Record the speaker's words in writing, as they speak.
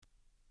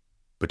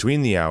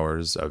Between the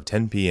hours of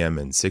 10 p.m.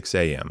 and 6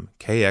 a.m.,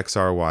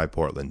 KXRY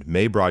Portland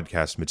may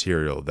broadcast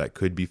material that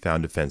could be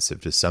found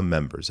offensive to some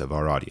members of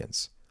our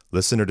audience.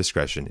 Listener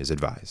discretion is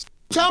advised.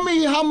 Tell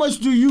me, how much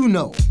do you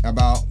know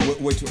about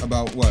what?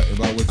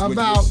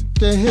 About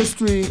the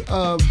history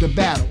of the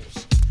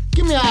battles?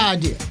 Give me an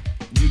idea.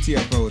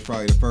 UTFO was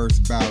probably the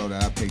first battle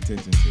that I paid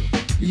attention to.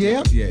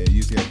 Yeah? Yeah,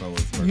 UTFO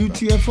was the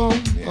first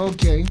UTFO? Yeah.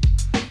 Okay.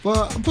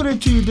 Well, I'll put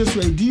it to you this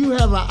way. Do you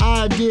have an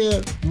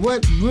idea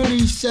what really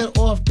set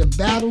off the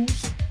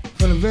battles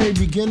from the very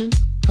beginning?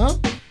 Huh?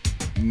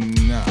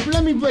 Nah.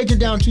 Let me break it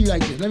down to you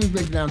like this.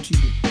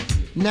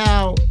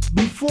 Now,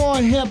 before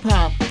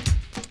hip-hop,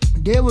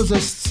 there was a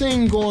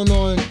thing going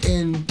on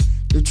in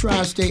the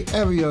tri-state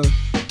area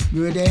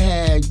where they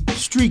had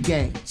street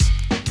gangs.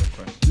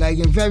 Like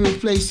in various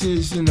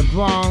places in the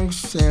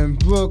Bronx and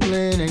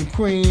Brooklyn and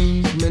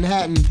Queens,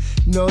 Manhattan.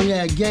 You know, you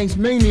had gangs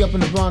mainly up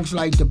in the Bronx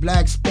like the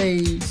Black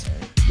Spades,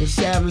 the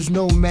Savage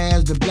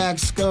Nomads, the Black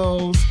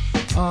Skulls,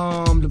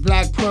 the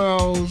Black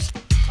Pearls,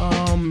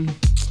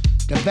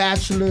 the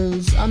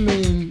Bachelors. I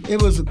mean,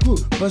 it was a group.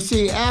 But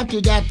see,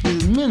 after that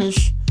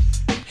diminished,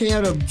 he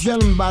had a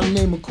gentleman by the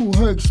name of Kool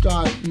Herc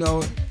start,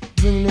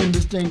 bringing in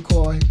this thing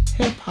called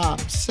hip-hop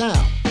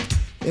sound.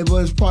 It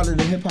was part of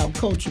the hip-hop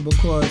culture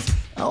because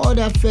all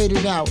that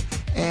faded out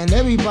and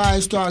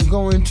everybody started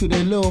going to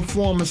their little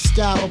form of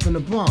style up in the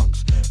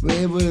Bronx,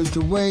 where it was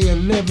the way of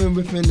living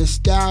within the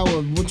style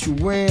of what you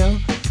wear,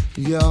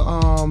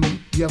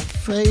 your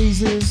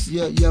phrases,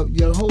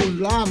 your whole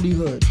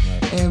livelihood.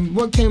 Right. And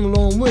what came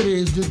along with it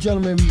is this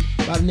gentleman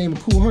by the name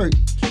of Kool Herc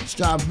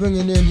started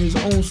bringing in his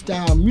own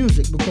style of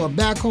music, because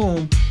back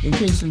home in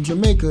Kingston,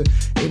 Jamaica,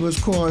 it was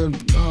called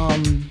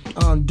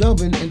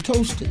dubbing and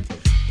toasting.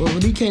 But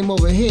when he came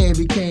over here, it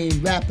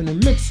became rapping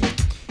and mixing.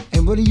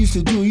 And what he used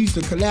to do, he used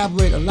to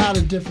collaborate a lot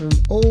of different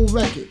old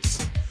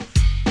records.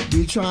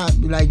 We tried,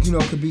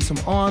 could be some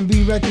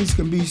R&B records,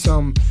 could be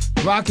some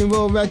rock and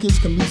roll records,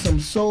 could be some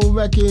soul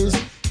records.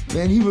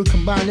 And he would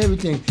combine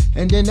everything.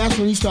 And then that's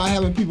when he started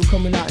having people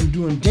coming out and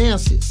doing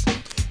dances.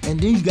 And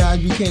these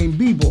guys became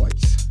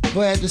B-boys.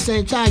 But at the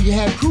same time, you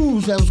had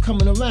crews that was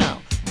coming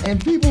around.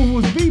 And people who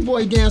was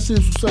B-boy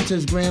dancers, such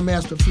as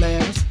Grandmaster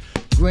Flash,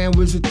 Grand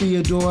Wizard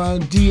Theodore,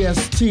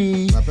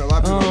 DST. A lot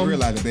of people don't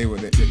realize that they were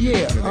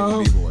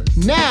B-boys.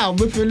 Now,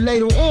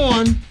 later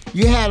on,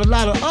 you had a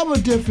lot of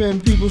other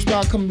different people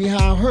start coming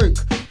behind Herc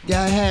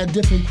that had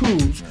different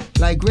crews.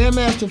 Like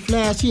Grandmaster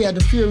Flash, he had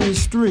the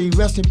Furious Three.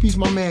 Rest in peace,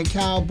 my man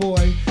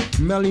Cowboy,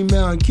 Melly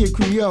Mel, and Kid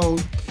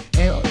Creole.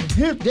 And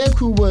their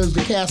crew was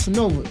the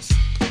Casanovas.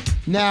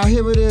 Now,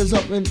 here it is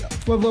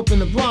further up in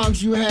the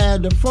Bronx, you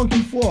had the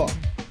Funky Four.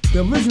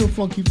 The original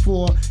Funky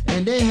Four,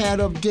 and they had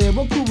up there,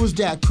 what crew was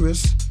that,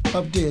 Chris?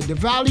 Up there, the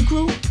Valley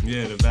Crew?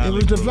 Yeah, the Valley Crew. It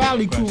was the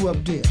Valley Crew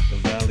up there. The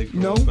Valley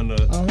Crew up in the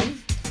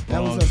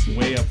Bronx,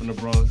 way up in the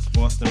Bronx,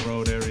 Boston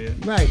Road area.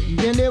 Right, and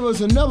then there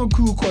was another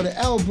crew called the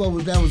L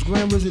Brothers, that was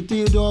Grand Wizard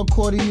Theodore,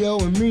 Cordio,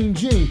 and Mean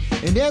Gene,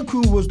 and their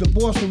crew was the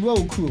Boston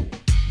Road Crew.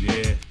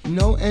 Yeah.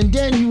 And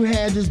then you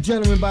had this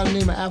gentleman by the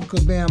name of Africa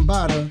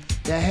Bambaataa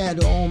that had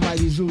the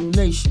almighty Zulu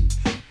Nation.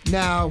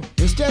 Now,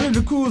 instead of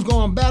the crews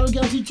going battle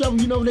against each other,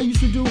 you know what they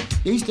used to do?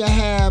 They used to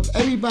have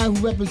everybody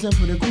who represent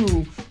for the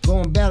crew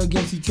going battle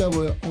against each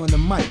other on the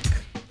mic.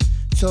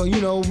 So,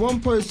 one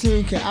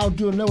person can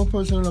outdo another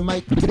person on the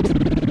mic.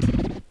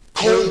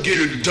 Go get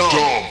it done.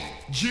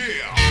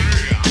 Yeah.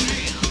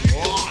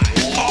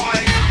 All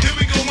right, here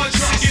we go once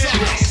again.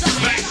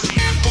 Back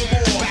for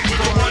more with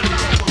the one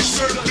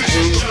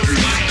certification just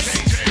nice.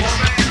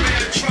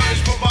 Man tries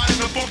providing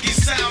a funky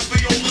sound for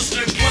your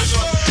listening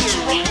pleasure. To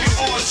rock you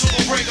on to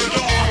the break of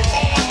dawn.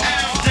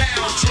 L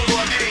down to the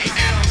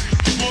AM.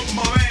 Look,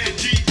 my man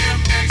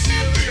DMX,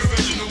 the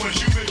original one,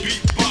 human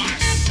beatbox.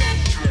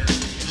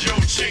 Yo,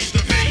 change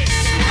the beat.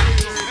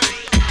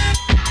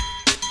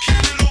 Keep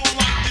it on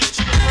like this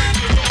to the break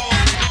of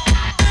dawn.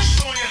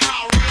 Show you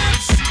how real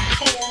MC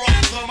Cole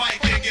rocks the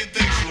mic and get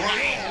things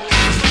right.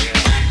 It's like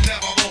black,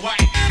 never the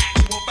white.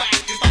 Actual back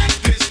is like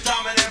this,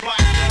 dominant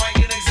black, right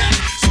and exact.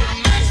 So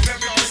nice,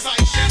 very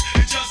precise, yes.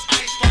 It's just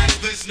ice like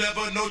this,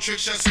 never no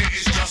tricks, just it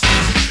is just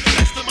this.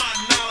 Next to my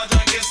knowledge,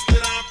 I guess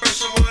that I'm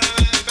fresh and when I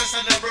manifest,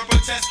 I never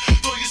protest.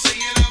 Though you say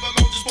you never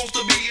know, you're supposed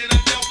to be in a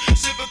felt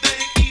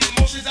sympathetic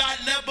emotions I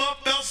never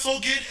felt, so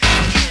get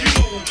help. You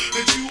know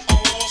that you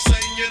are all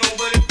saying,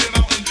 that if the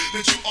mountain,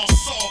 that you are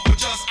soft, but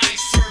just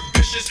ice serve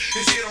vicious.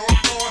 Is here to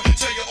rock on,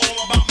 tell you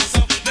all about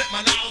myself, let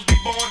my knowledge be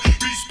born.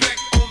 Respect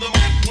on the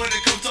mic when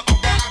it comes to a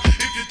rhyme.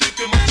 If you think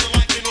much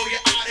alike, you're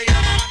out of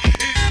your mind.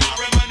 It's my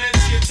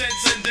reminisce, your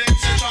tense and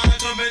dense, and trying to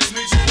convince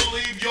me to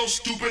believe your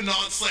stupid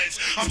nonsense.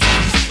 I'm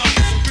trying to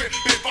study some bit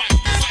bites,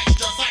 precise,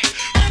 just like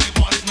rocking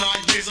parties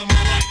 9 years of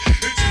my life.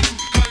 It's a new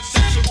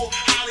conceptual,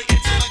 highly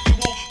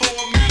intellectual for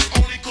me,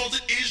 only cause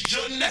it is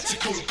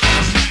genetical.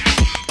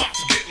 About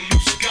to get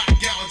loose, got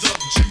gallons of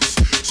juice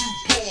to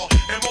pour,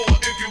 and more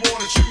if you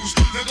wanna choose.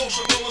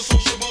 Negotiable and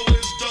sociable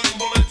is done,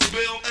 but let's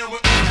build, and we're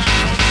all at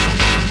one.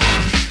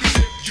 Cause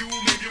if you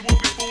leave, you will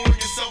be fooling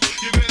yourself.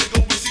 You better go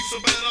and seek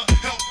some better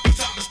help. It's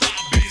time to stop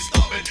being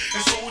stubborn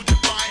and so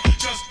defy.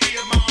 Just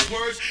hear my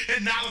words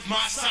and knowledge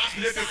my size.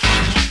 But if you're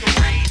crying like the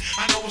rain,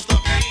 I know it's the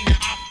pain that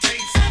I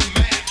obtain some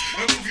math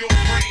and move your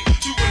brain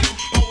to a new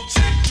old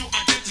tip to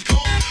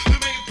identical. The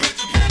main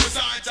principle is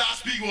science I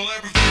speak while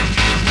everything is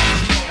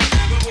rational.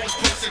 The most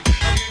person,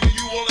 I'm giving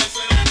you a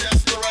lesson. I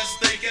test the rest.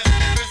 They guess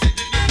if they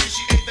didn't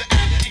appreciate the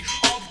agony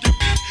of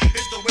defeat.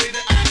 It's the way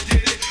that I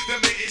did it that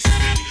made it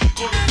sweet.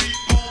 Cause the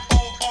people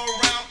all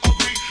around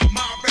agree.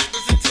 My rap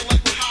is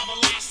intellect with high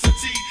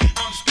velocity.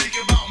 I'm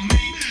speaking about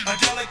me, a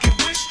delicate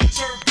wish.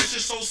 Serve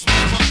vicious so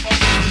smooth like a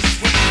this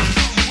switch.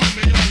 Come with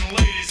me, young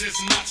ladies,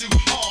 it's not too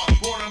hard.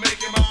 Wanna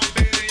make it my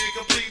baby and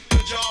complete the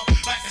job.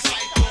 Like a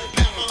psycho,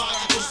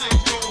 pathological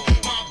syndrome.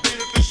 My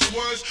beneficial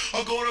words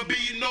are gonna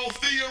be no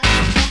theory.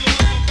 For the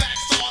level back,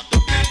 start the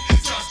pen.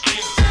 Just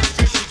ice, serve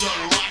vicious,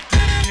 done right to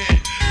the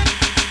head.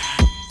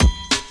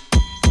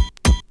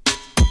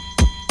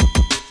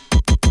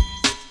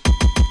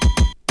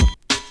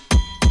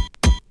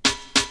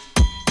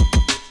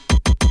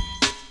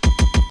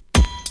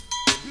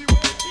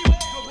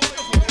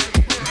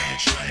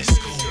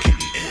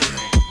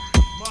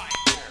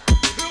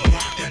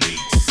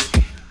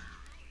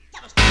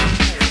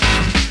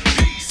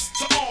 Peace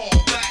to all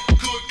that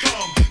could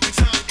come. The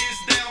time is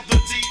now, the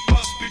deed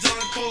must be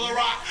done. Color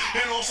rock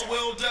and also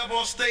will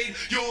devastate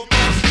your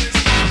thoughts. It's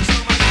time to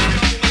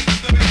manipulate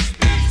the bass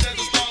beats and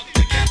the start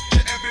to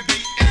capture every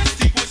beat and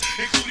sequence,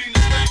 including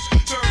the scratch.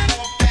 Turn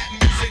off that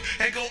music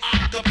and go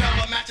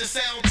acapella. Match the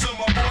sound to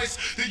my voice,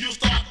 then you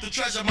start to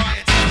treasure my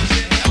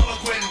intelligent,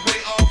 eloquent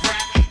way of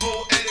rap.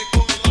 Poetic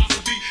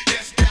philosophy,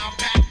 yes, down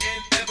pat,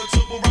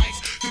 inevitable rights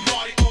to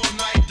party all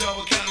night.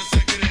 Double counting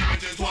second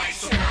images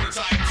twice. A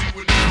prototype to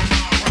endure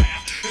my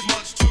wrath. There's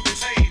much to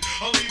contain.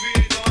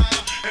 Alleviate the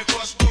latter and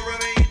crush the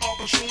remain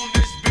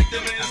opportunist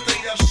victim in a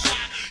state of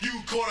shock.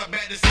 You caught a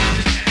bad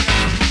decision and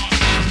now you are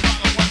stopped by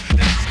the one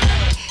that's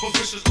called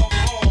officials of the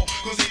law.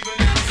 Cause even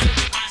if I slip,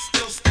 I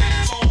still stand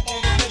tall on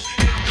the most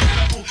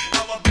incredible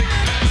elevated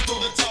pedestal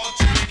that's hard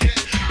to begin.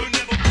 But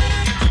never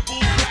forget the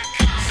full rap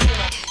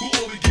connoisseur who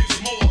always gives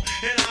more.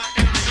 And I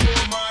am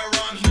sure my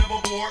rhymes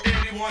never bore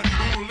anyone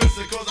who will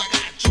listen. Cause I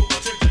got your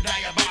attention,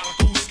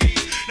 diabolical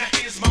scheme. Now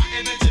here's my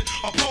invention,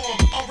 a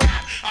poem, a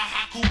rap, a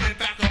haiku. In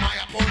fact, my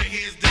opponent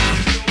here's this.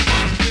 You'll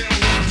find there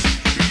 1, 2,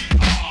 3,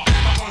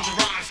 500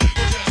 rhymes.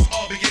 But just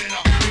all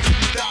beginner. With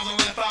 2,000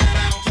 left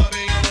outbound to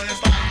be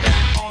honest like that.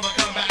 On the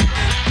comeback,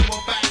 an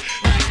actual fact.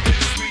 Like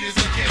this, sweet as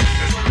a kid.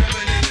 It's no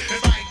remedy.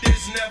 It's like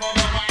this, never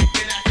the right.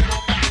 An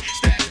actual fact.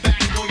 Step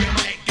back or you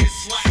might get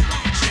slapped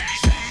like Jack.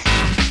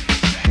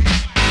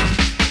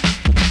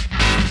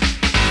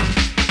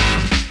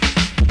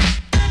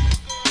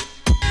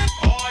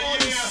 Oh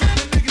yeah,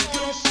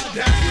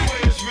 that's the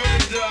way it's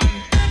really done.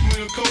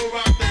 We'll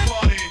co-rock the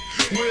party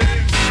with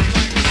MC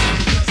like the sun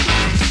just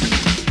ice.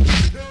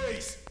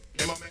 Peace.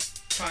 And my man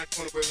trying to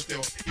put away with their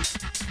peace.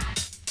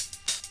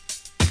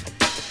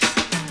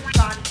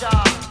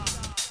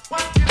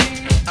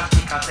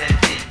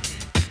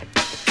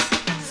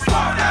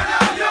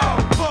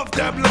 Puff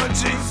that blunt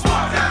cheese.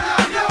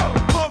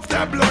 Puff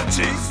that blunt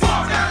cheese.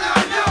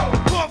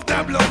 Puff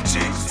that blunt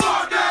cheese.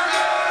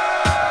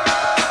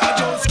 I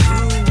just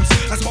cruise,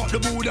 I smoke the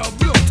Buddha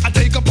blunt. I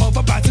take a puff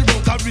and pass it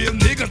round. Cause real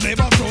niggas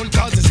never front.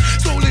 Cause it's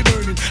slowly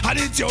burning and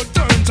it's your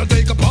turn. So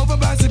take a puff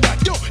and pass it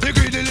back. Yo, you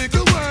greedy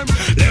little worm.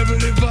 Level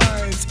the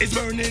vines, it's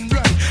burning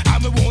bright.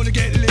 And we wanna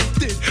get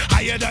lifted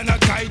higher than a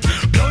kite.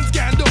 Blunts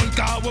can't done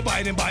cause we're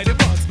biting by the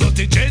bus. But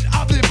the jet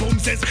of the boom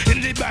says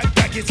in the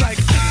backpack. It's like,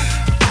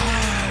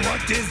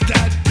 what is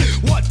that?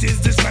 What is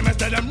this climax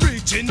that I'm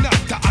reaching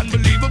at? The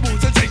unbelievable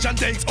sensation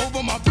takes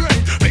over my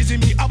brain, raising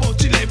me about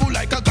the level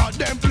like a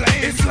goddamn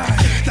plane. It's like,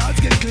 thoughts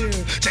get clear,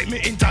 check me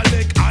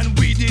intellect, and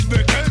we did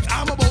records.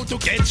 I'm about to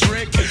get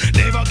tricked.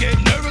 Never get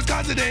nervous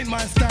cause it ain't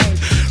my style.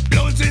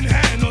 Blunts in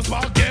hand, no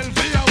small girl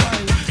for a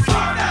while.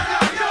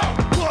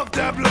 Puff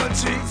that blunt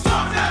cheese.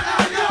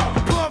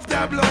 Puff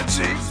that blunt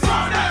cheese.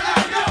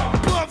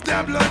 Puff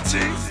that blunt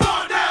cheese.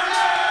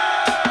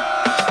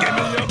 Give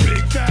me a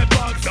big fat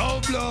box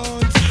of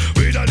blunts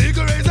with a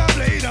liquor razor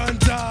blade on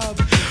top.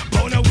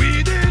 Pound of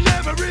weed in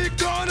every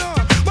corner.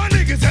 My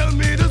niggas tell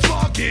me to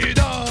smoke it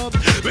up.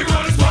 We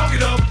gonna smoke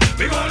it up.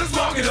 We gonna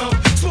smoke it up.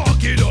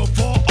 Smoke it up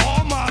for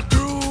all my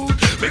crew.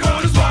 We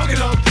gonna smoke it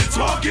up.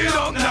 Smoke it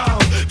up now.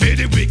 For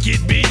the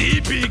wicked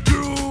BDP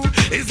crew.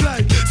 It's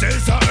like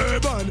salsa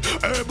urban,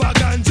 herba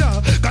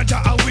ganja,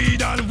 ganja a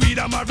weed and weed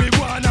a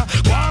marijuana.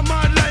 One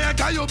mad lion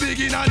 'cause you big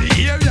in the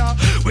area.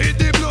 With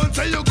the blunt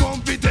say you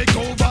come fi take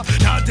over.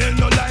 Not tell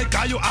no lie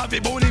 'cause you have a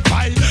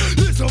bonafide.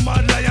 Listen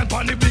mad lion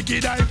pon the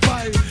wicked high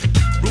five.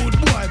 Rude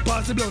boy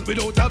pass the blunt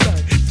without a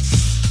bag.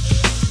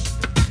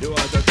 You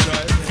want to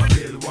try? I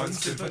build one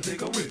spliff and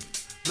take a whiff.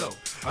 Blow.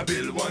 I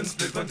build one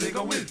spliff and take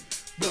a whiff.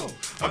 Blow.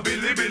 I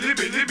billy billy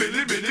billy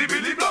billy billy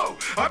billy blow.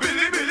 I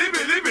billy billy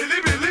billy billy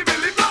billy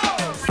billy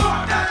blow.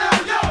 Smoke that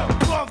out, yo.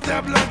 Puff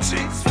that blunt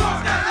cheese.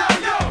 Smoke that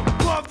out, yo.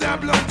 Puff that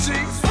blunt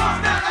cheese.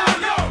 Smoke that out,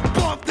 yo.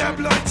 Puff that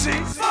blunt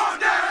cheese. Smoke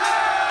that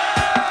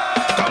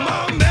out. Come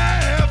on,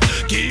 man.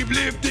 Keep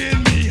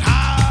lifting me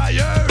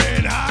higher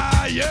and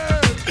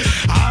higher,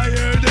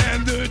 higher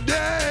than the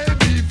day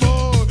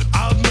before.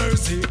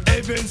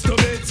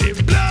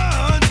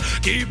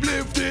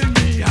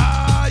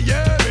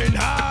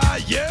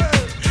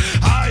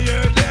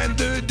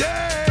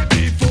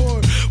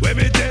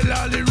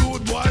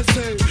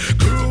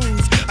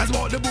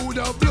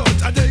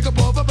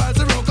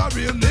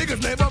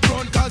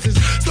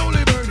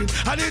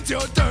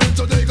 your turn,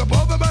 so take a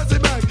puff and pass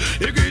it back.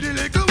 You greedy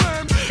little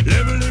worm,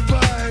 level the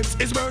vibes,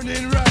 it's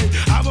burning right.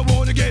 I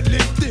wanna get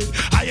lifted,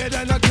 higher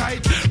than a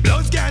kite.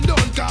 Blood scan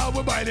don't call,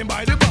 we're biting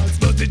by the box.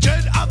 Plus the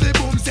dread of the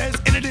boom says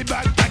into the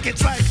backpack,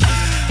 it's like,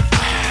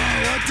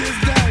 what is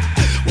that?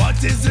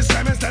 What is this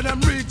premise that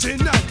I'm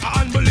reaching at?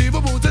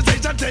 Unbelievable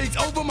sensation takes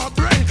over my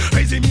brain,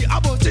 raising me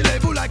above the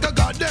level like a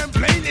goddamn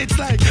plane. It's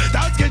like,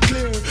 thoughts get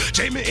clear,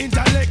 change me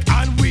intellect,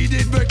 and we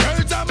did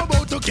records, I'm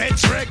about to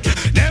catch wreck.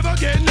 Never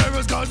get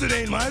nervous cause it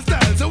ain't my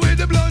style, so with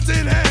the blunts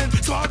in hand,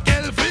 swap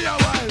L for a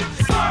while.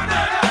 Swap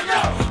that on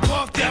yo,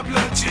 puff that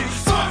blunt cheek.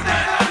 Swap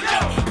that on yo,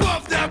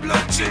 puff that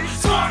blunt cheek.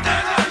 Swap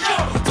that on yo,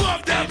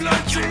 puff that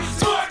blunt cheek.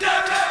 Swap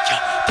that on yo,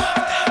 puff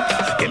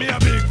that blunt. Give me a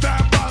big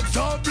fat box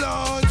of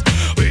blunts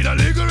with a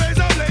little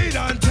razor blade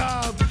on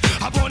top.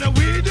 I want a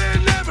weed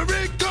in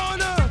every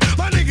corner.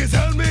 My niggas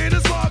help me to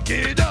spark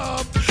it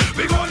up.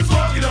 We gonna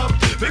spark it up.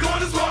 We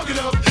gonna spark it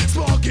up.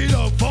 Spark it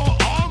up for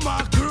all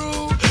my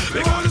crew.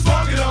 We gonna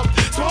spark it up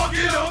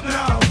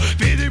now.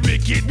 Be the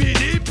wicked, be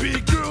the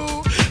big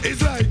crew.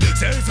 It's like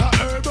Celsa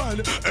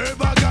urban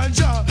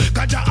ganja.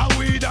 Ganja a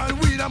weed and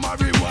weed a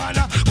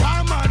marijuana.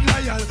 One man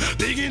lion,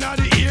 big in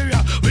the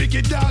area.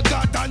 Wicked dog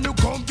got and you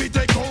come fi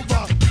take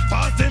over.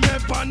 Pass the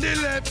map on the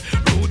left,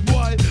 rude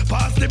boy.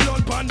 Pass the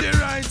blunt on the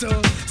right.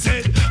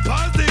 Said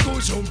pass the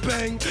cushion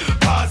peng,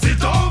 pass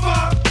it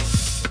over.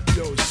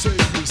 Yo,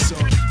 save me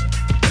some.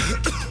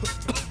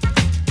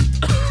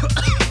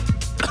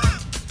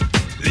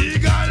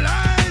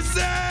 Legalize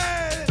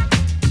it,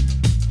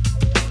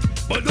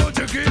 but don't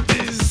you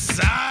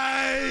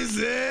criticize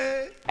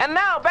it. And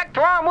now back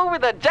to our movie,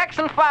 The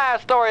Jackson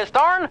 5 Story,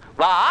 starring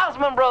the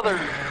Osmond Brothers.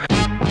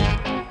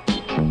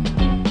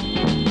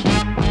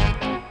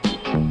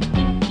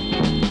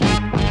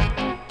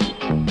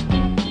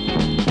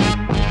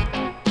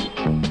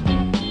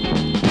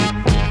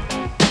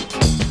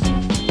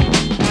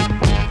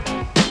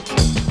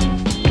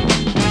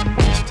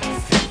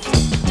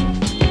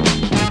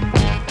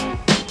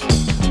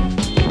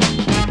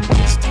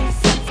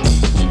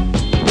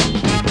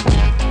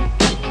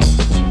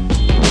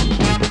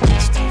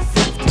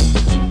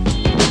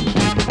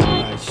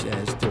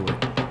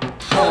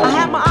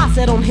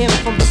 Set on him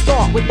from the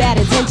start with bad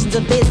intentions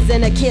of this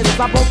and a kiss.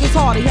 I broke his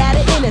heart, he had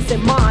an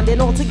innocent mind,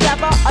 and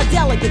altogether a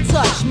delicate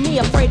touch. Me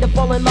afraid to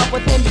fall in love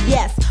with him,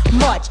 yes,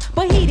 much,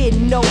 but he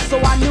didn't know, so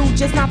I knew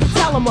just not to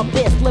tell him of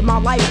this. Lived my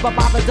life, but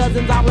by the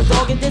dozens I was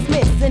dog and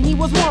dismissed, and he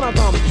was one of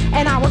them,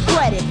 and I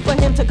regret it. For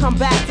him to come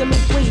back to me,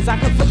 please, I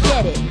could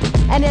forget it.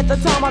 And at the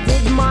time I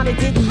didn't mind, it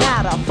didn't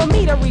matter. For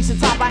me to reach the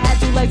top, I had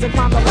 2 legs and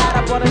climb the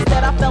ladder, but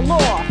instead I fell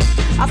off.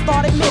 I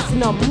started missing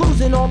them,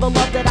 losing all the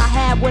love that I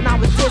had when I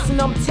was dissing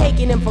them,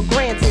 taking them for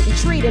granted and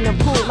treating them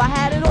cool. I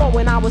had it all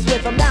when I was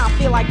with him, now I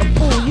feel like a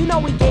fool. You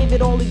know he gave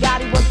it all he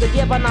got, he was the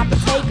giver, not the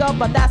taker.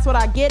 But that's what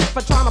I get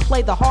for trying to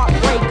play the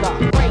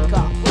heartbreaker.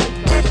 Breaker.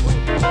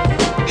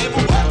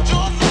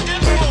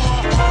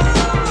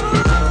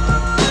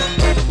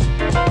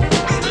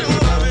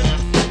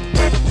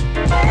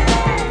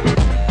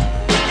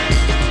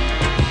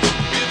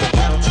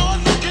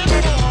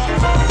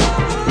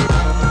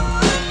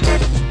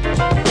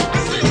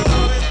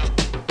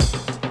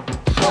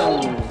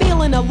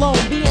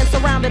 Alone, being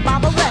surrounded by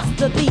the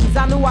rest of these.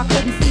 I knew I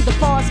couldn't see the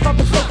forest for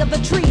the sake of the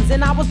trees,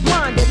 and I was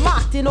blinded,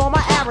 locked in all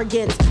my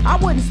arrogance. I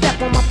wouldn't step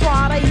on my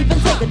pride or even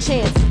take a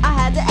chance. I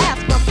had to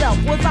ask myself,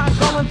 was I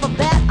going for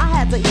that? I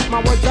had to eat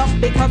my words up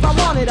because I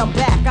wanted them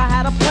back. I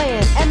had a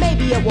plan, and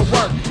maybe it would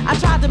work. I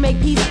tried to make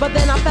peace, but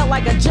then I felt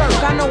like a jerk.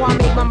 I know I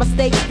made my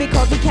mistakes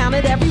because he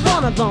counted every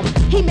one of them.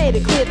 He made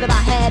it clear that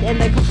I had, and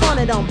they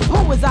confronted him.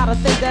 Who was I to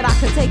think that I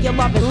could take your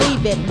love and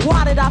leave it?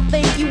 Why did I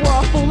think you were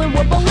a fool and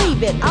would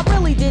believe it? I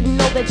really didn't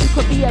know that you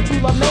could be a true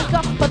love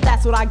maker, but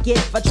that's what I get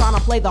for trying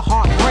to play the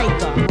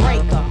heartbreaker.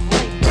 Breaker.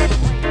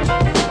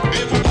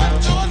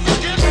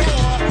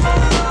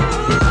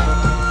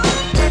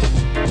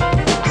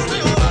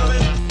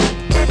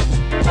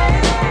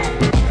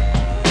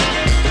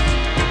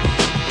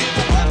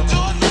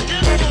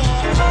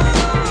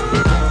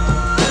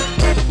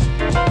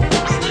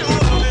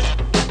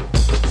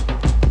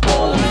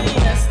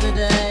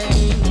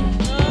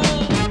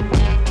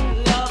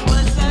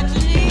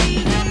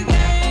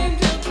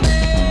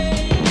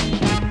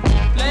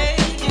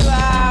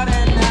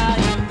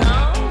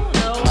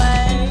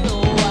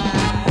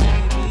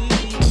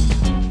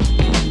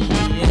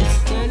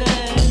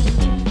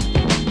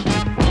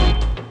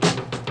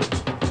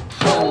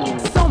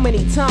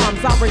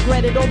 Times I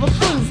regretted all the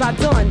things I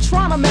done,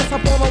 trying to mess up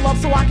all the love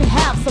so I could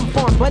have some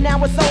fun. But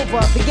now it's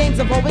over, the games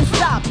have all been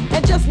stopped,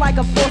 and just like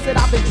a faucet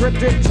I've been drip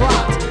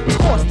dropped,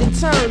 tossed and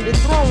turned and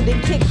thrown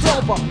and kicked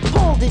over,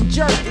 pulled and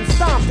jerked and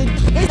stomped and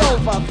it's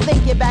over.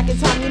 Thinking back in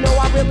time, you know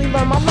I really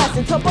learned my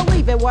lesson, to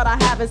believe in what I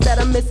have instead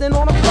of missing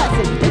on a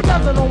blessing. It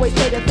doesn't always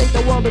pay to think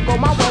the world will go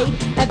my way,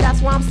 and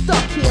that's why I'm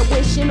stuck here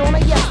wishing on a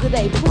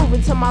yesterday,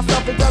 proving to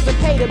myself it doesn't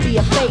pay to be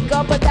a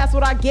faker. But that's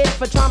what I get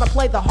for trying to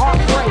play the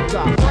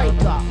heartbreaker.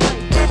 Breaker.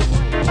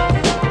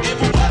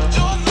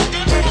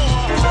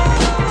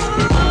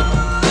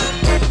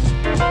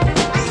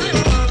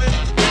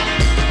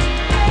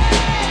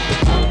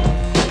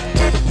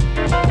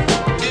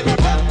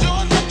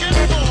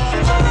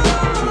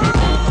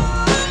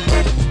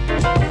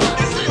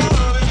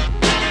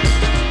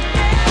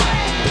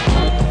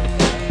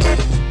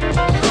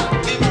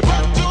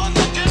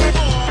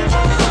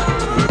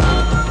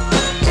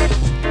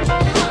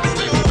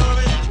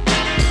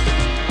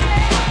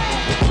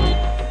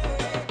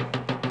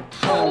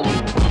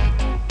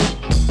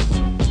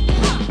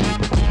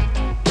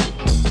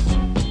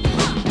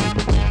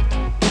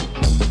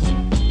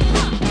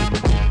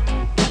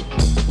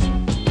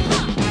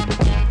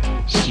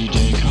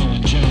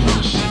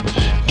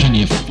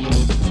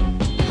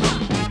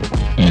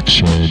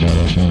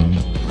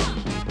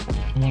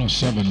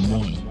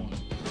 107.1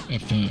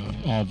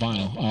 FM, all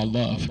vinyl, all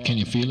love. Can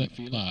you feel it?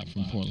 Live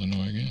from Portland,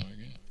 Oregon.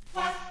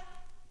 What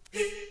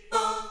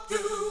people do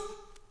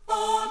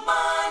for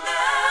money.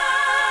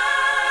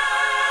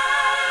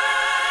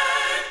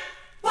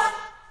 What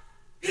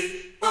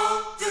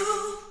people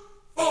do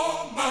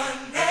for money.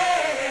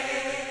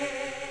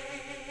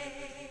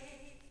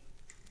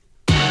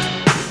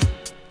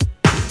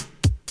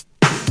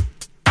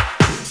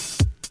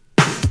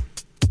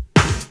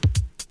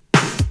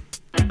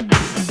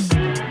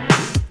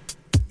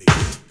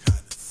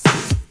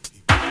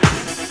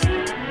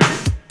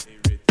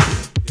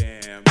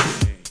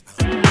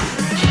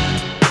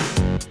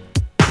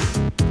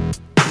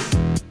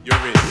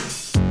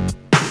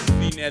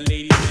 That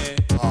lady, man,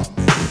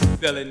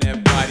 selling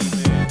that body,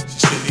 man. She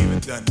shouldn't even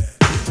done that.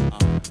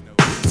 No.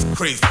 It's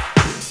crazy.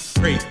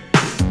 Crazy.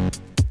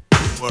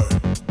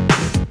 Word.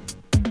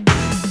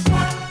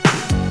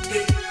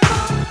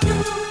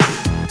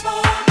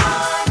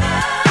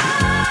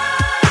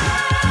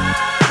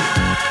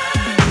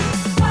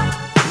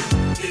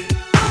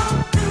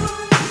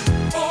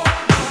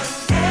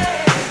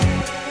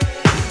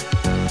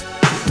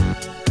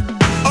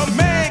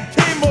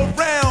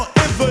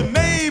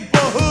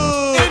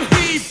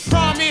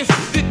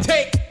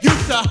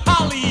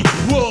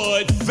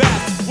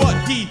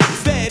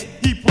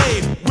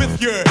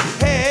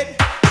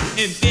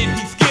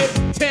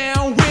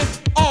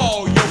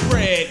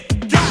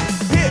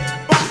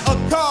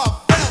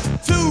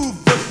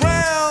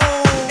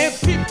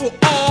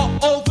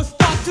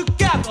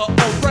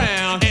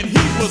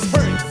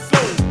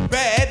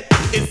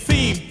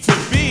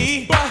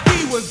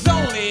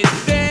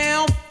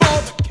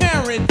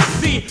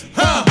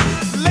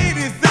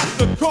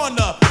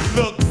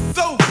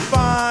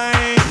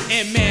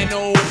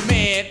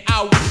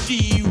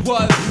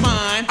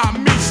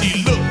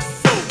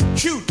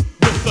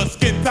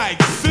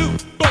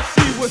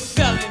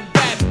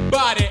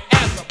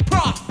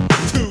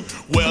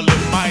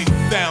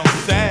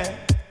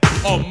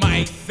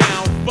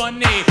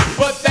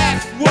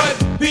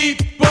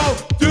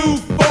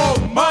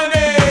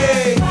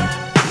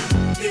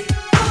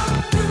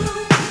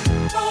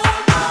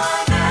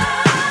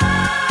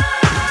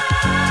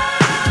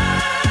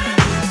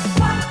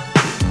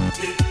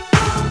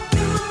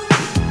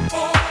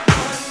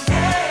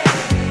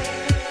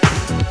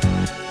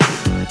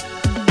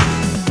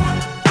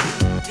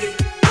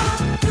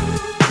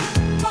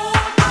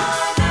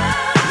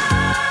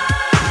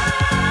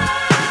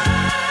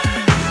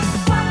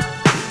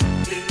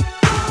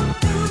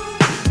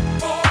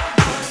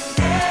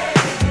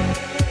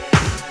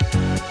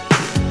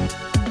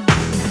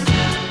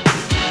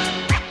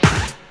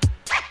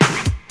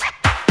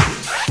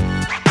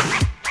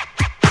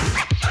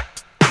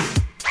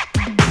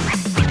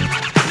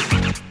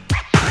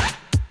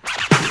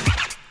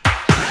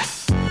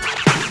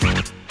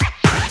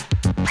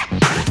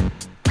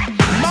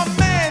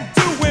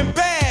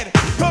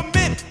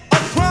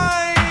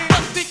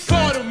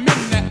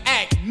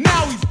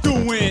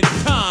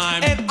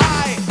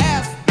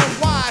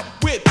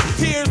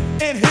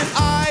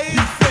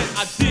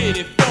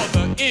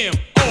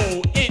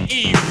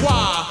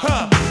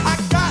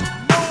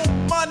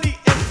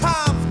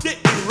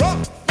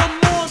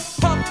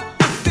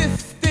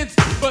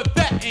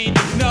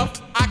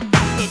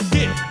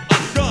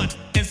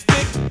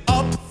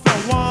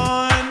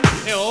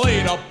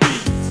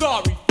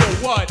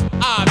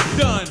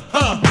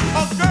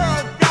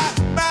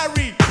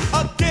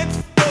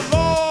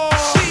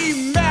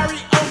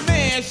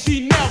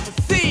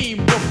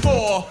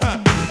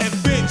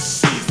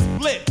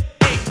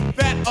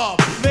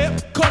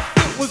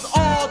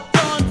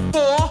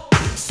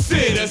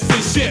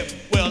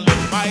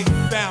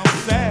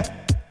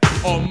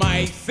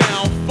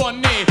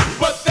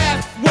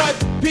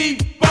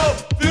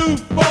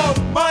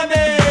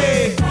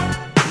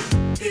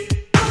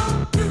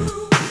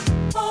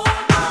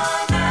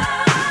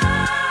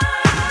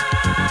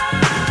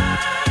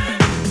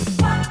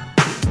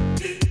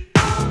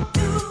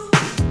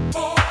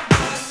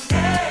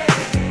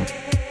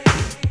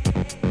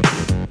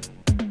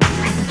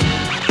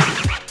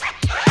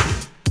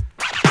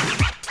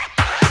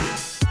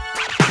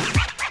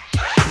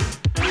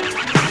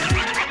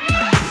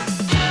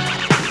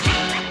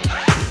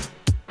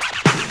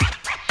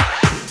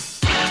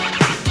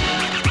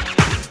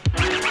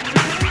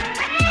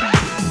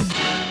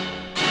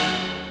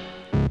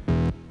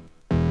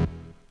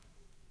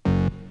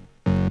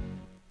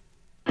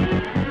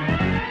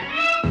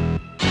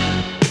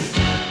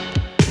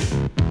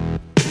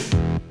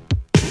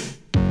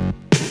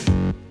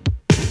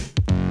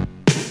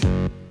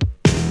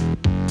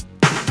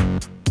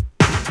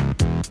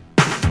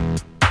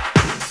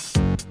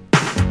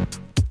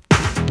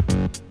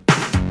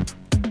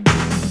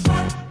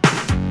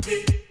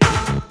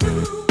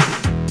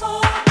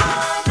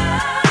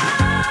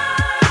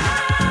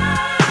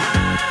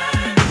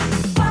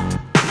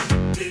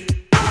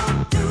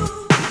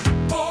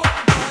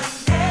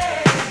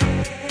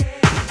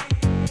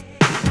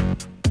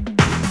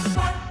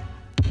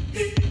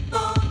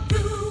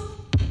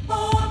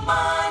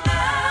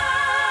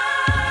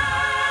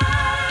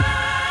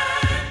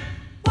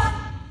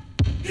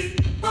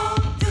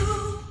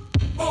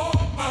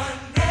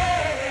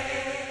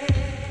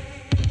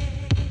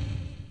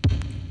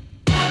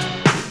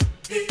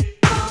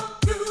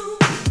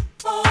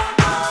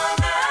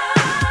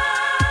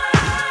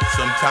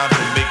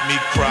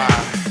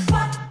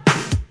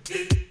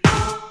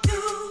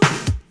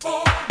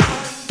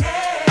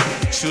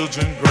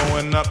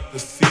 open up to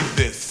see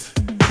this.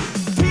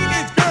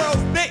 Teenage girls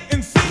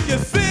dating senior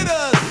citizens.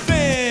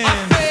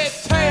 I said,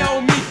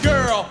 tell me,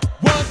 girl,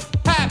 what's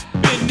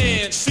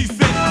happening? She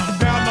said, I'm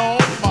down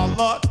on my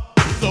luck.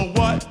 So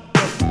what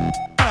the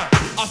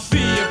I'll see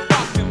if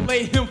I can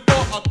lay him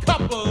for a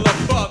couple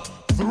of bucks.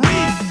 3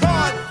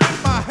 cards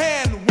in my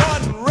hand,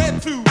 1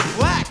 red, 2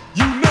 black.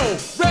 You know,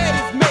 red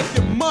is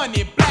making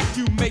money, black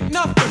you make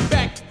nothing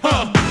back. You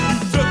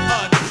took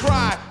a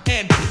try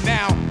and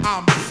now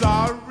I'm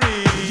sorry.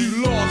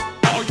 You lost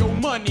all your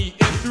money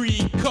in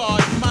 3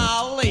 cards,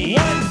 Molly.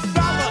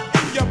 $1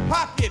 in your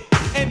pocket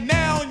and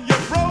now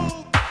you're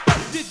broke. But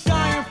you're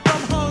dying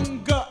from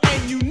hunger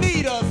and you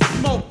need a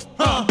smoke.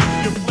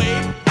 You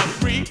played a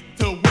 3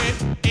 to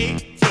win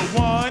 8 to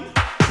 1.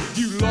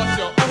 You lost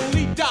your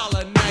only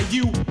dollar, now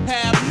you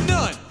have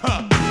none.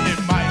 It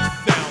might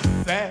sound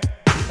sad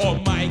or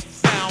might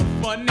sound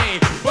funny,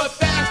 but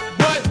that's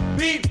what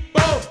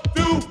people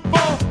do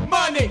for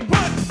money.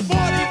 Put 40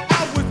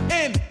 hours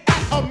in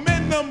at a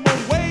minimum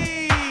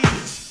wage.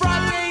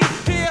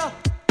 Friday's here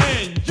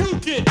and you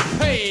get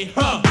paid.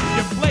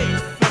 You played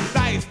some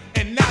dice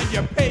and now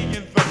you're paying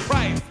the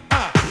price.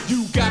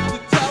 You got to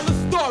tell a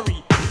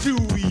story to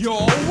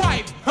your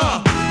wife.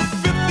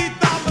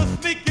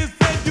 $50 sneakers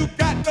and you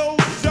got no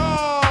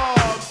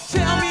job.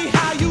 Tell me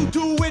how you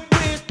do it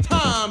when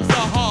times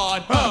are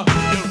hard.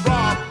 You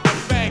robbed the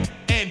bank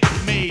and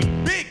made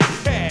big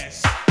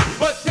cash.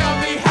 But tell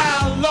me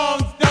how long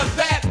does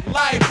that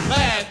life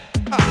last?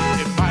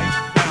 It might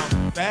sound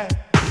sad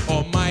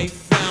or might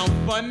sound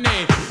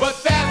funny, but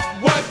that's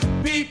what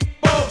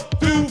people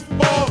do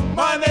for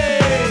money.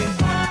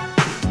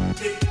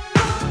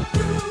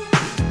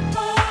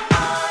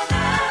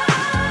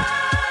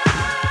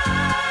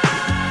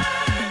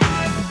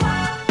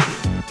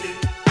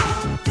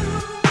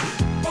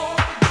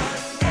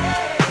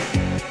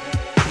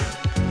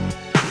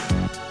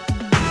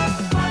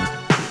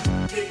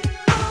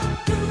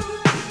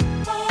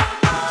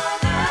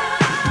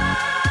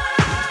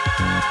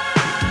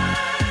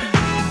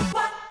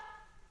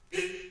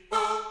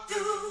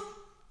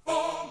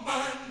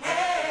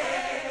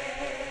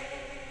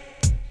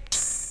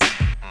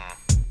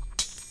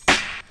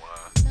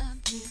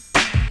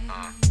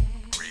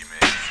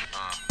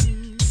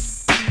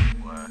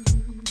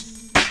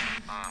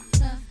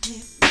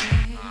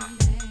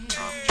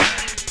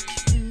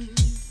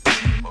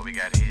 What we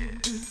got here?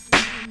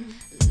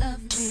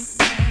 Nothing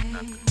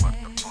but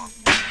the funk.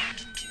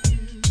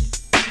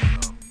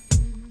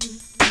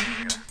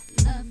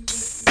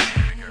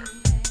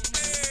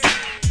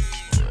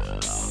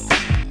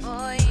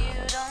 Boy, you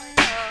don't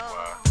know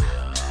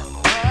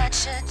what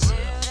you do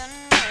to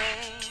me.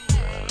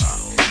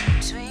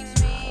 Between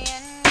me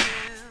and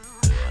you,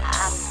 I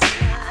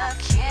feel a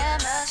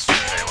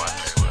chemistry.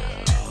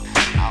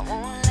 I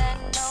won't let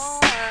no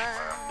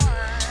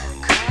one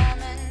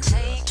come and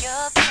take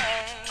your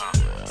place.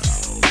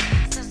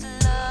 'Cause the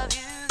love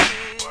you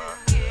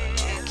give,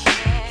 it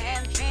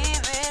can't be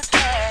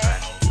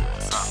replaced.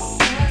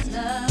 'Cause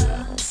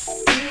love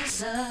is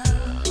a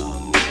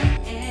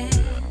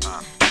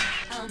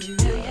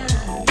million,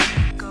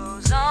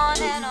 goes on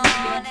and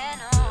on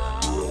and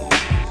on.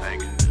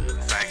 Thank you.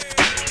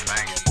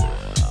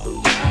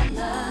 Your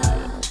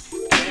love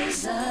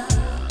is a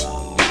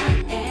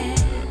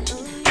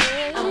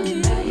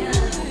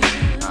million,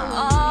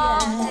 all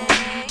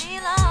day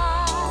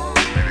long.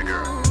 Baby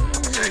girl,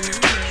 take it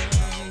first.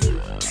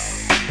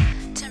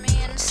 Turn me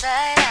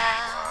inside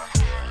out,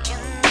 you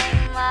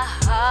make my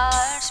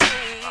heart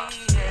speed.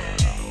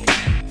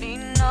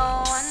 Need no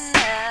one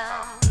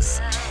else,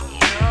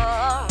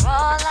 you're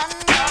all I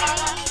need.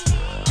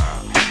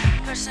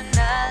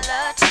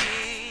 Personality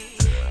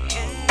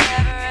in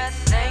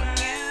everything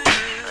you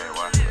do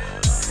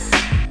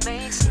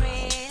makes me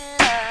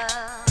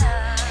love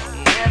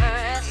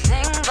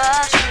everything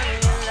but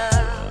true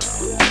love.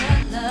 Your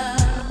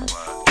love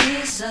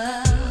is a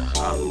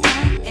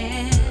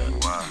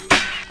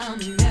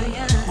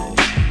million,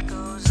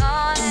 goes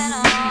on and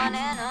on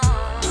and on.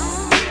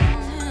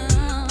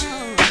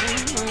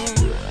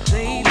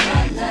 Baby,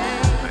 your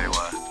love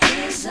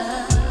is a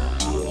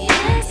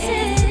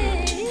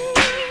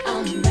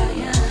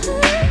million,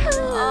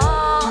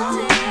 all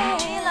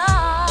day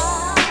long.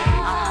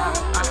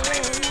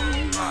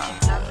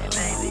 Love me,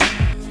 baby.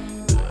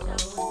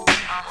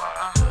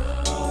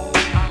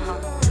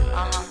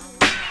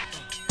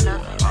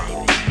 Love me,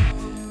 baby.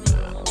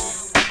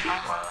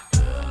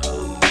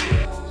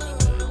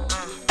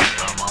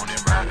 Come on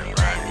and ride it.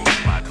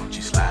 Why don't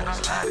you slide it?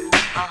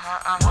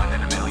 1 in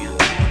a million.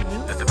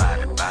 Let's divide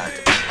it.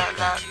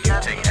 You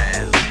take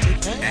half,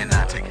 and I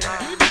take half.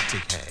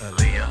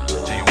 Leah,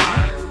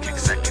 G1, kick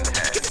second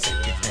half.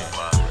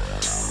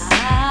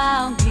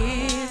 I'll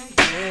give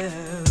you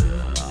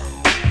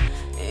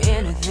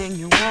anything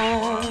you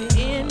want,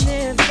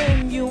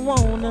 anything you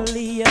wanna,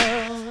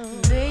 Leah.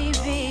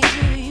 Baby,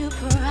 do you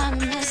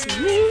promise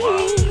me?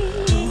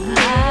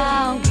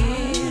 I'll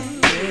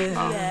give you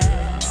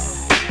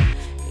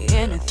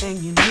anything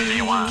you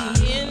need,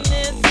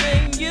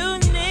 anything you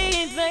need.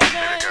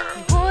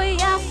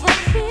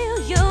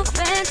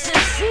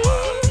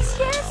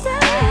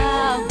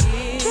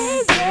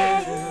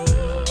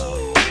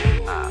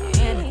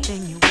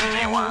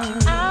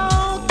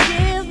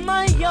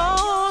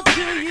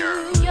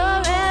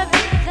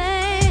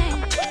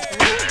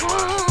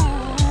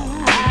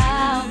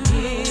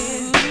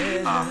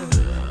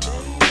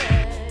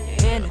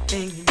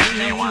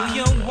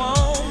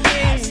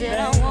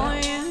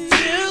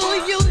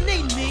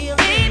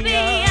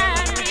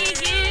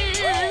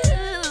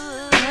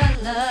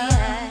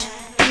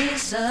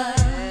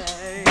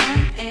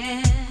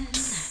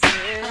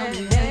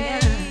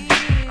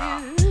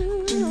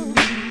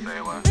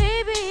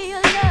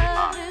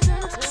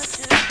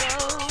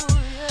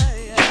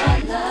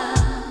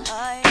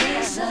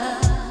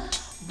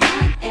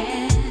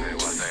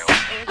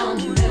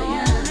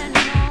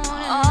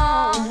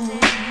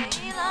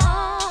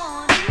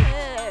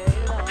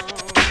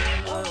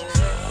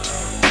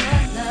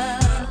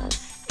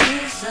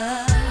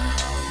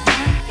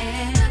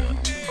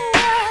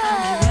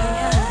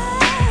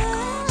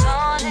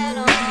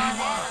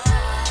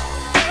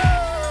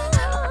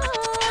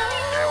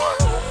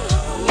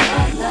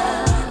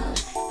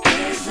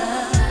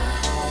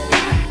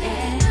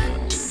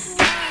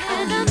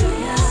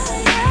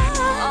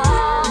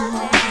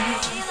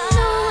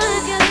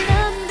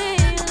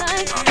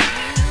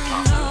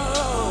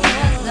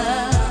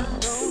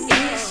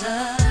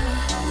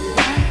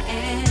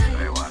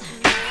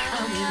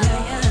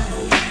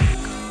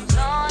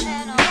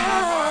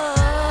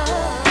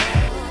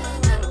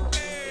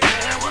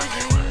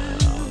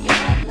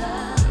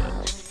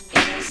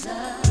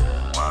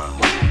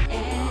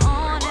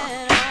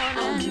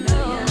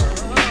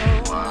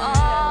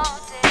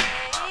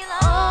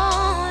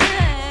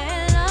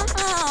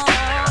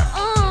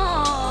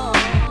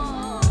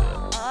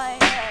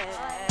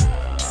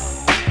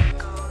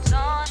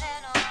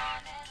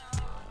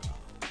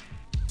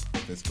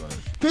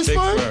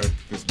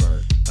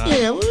 Pittsburgh?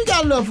 Yeah, well, we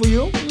got love for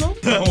you. You know?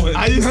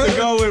 I used to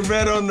go with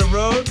Red on the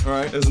road. All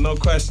right. There's no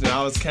question.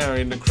 I was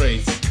carrying the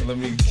crates. Let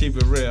me keep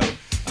it real.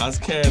 I was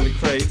carrying the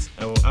crates.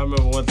 And I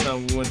remember one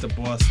time we went to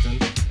Boston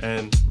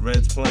and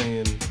Red's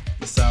playing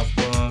the South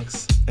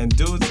Bronx. And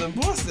dudes in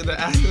Boston are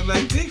acting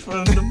like they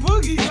from the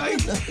boogie.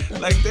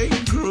 Like they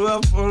grew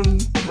up on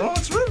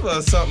Bronx River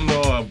or something,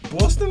 or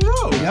Boston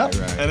Road. Yep.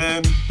 Right. And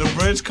then the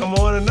bridge come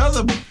on,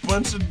 another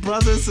bunch of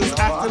brothers is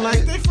acting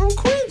like they from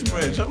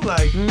Queensbridge. I'm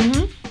like,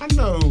 I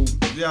know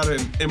y'all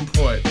didn't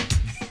import,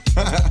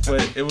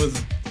 but it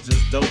was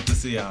just dope to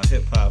see how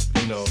hip hop,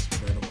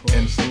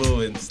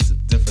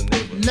 influenced different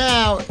neighborhoods.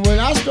 Now, when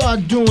I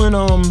started doing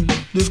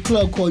this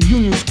club called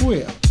Union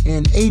Square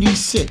in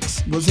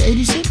 '86, was it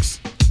 '86?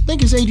 I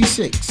think it's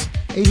 '86.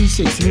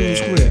 '86 Union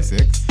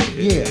Square.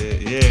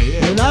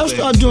 Yeah. When I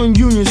started doing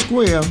Union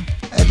Square,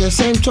 at the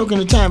same token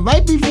of time,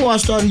 right before I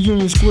started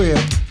Union Square,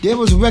 there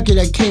was a record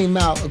that came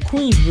out of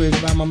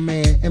Queensbridge by my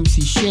man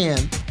MC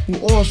Shan, who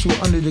also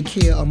under the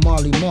care of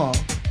Marley Marl.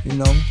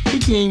 He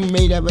came and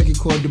made that record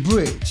called The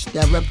Bridge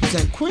that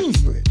represent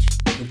Queensbridge.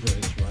 The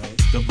Bridge, right?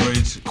 The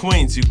Bridge,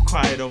 Queens. You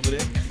quiet over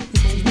there?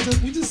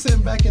 We just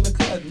sitting back in the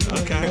cut.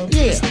 Okay.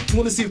 Yeah. We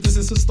want to see if this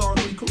is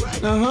historically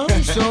correct.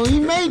 So he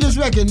made this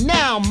record.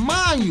 Now,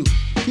 mind you,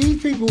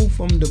 these people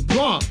from the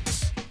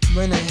Bronx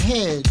went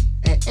ahead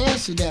and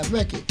answered that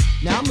record.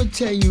 Now, I'm going to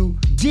tell you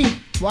deep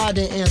why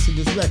they answered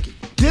this record.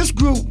 This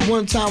group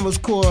one time was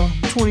called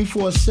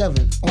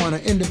 24/7 on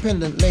an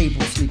independent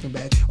label, Sleeping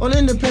Bag, on an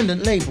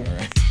independent label.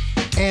 Right.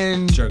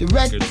 And the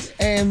record,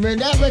 and when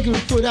that record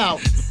was put out,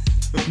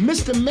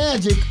 Mr.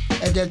 Magic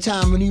at that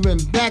time when he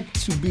went back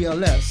to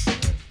BLS,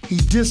 he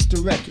dissed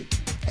the record.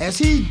 As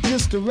he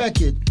dissed the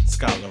record,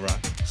 Scott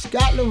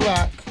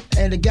LaRock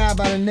and a guy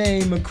by the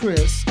name of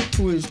Chris,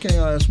 who is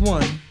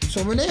KRS-One.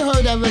 So when they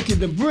heard that record,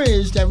 The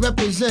Bridge, that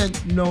represent,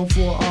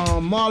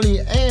 for Marley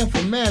and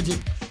for Magic,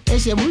 they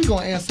said, we're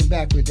going to answer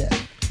back with that.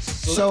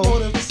 So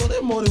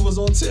their motive was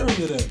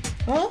ulterior then.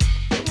 Huh?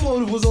 Their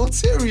motive was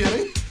ulterior.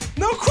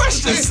 No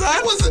question,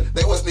 son.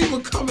 They wasn't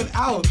even coming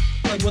out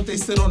like what they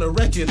said on the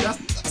record.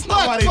 That's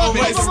not why they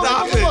did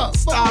it.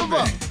 Stop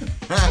it.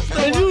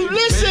 If you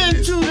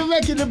listen to the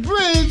record, The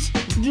Bridge,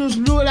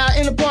 just blew it out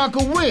in the park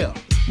of where?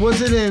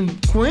 Was it in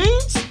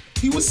Queens?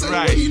 He was saying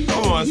right.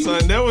 Come on,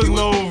 son. There was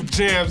no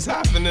jams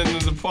happening in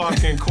the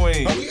park in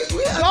Queens.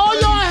 All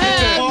y'all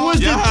had was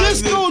the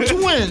Disco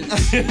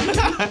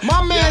Twins.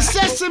 My man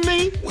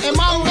Sesame and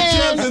my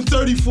man in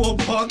 34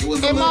 Park.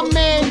 And my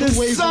man the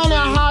Son of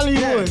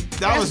Hollywood.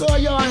 That's all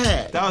y'all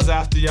had. That was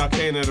after y'all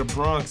came to the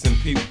Bronx and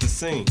peeped the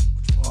scene.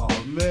 Oh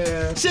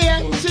man. See,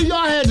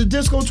 y'all had the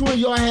Disco Twins.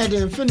 Y'all had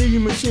the Infinity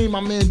Machine.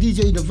 My man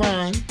DJ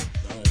Divine.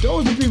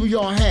 Those are the people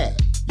y'all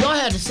had. Y'all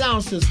had the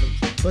sound systems,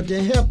 but the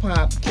hip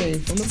hop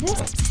came from the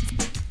Bronx.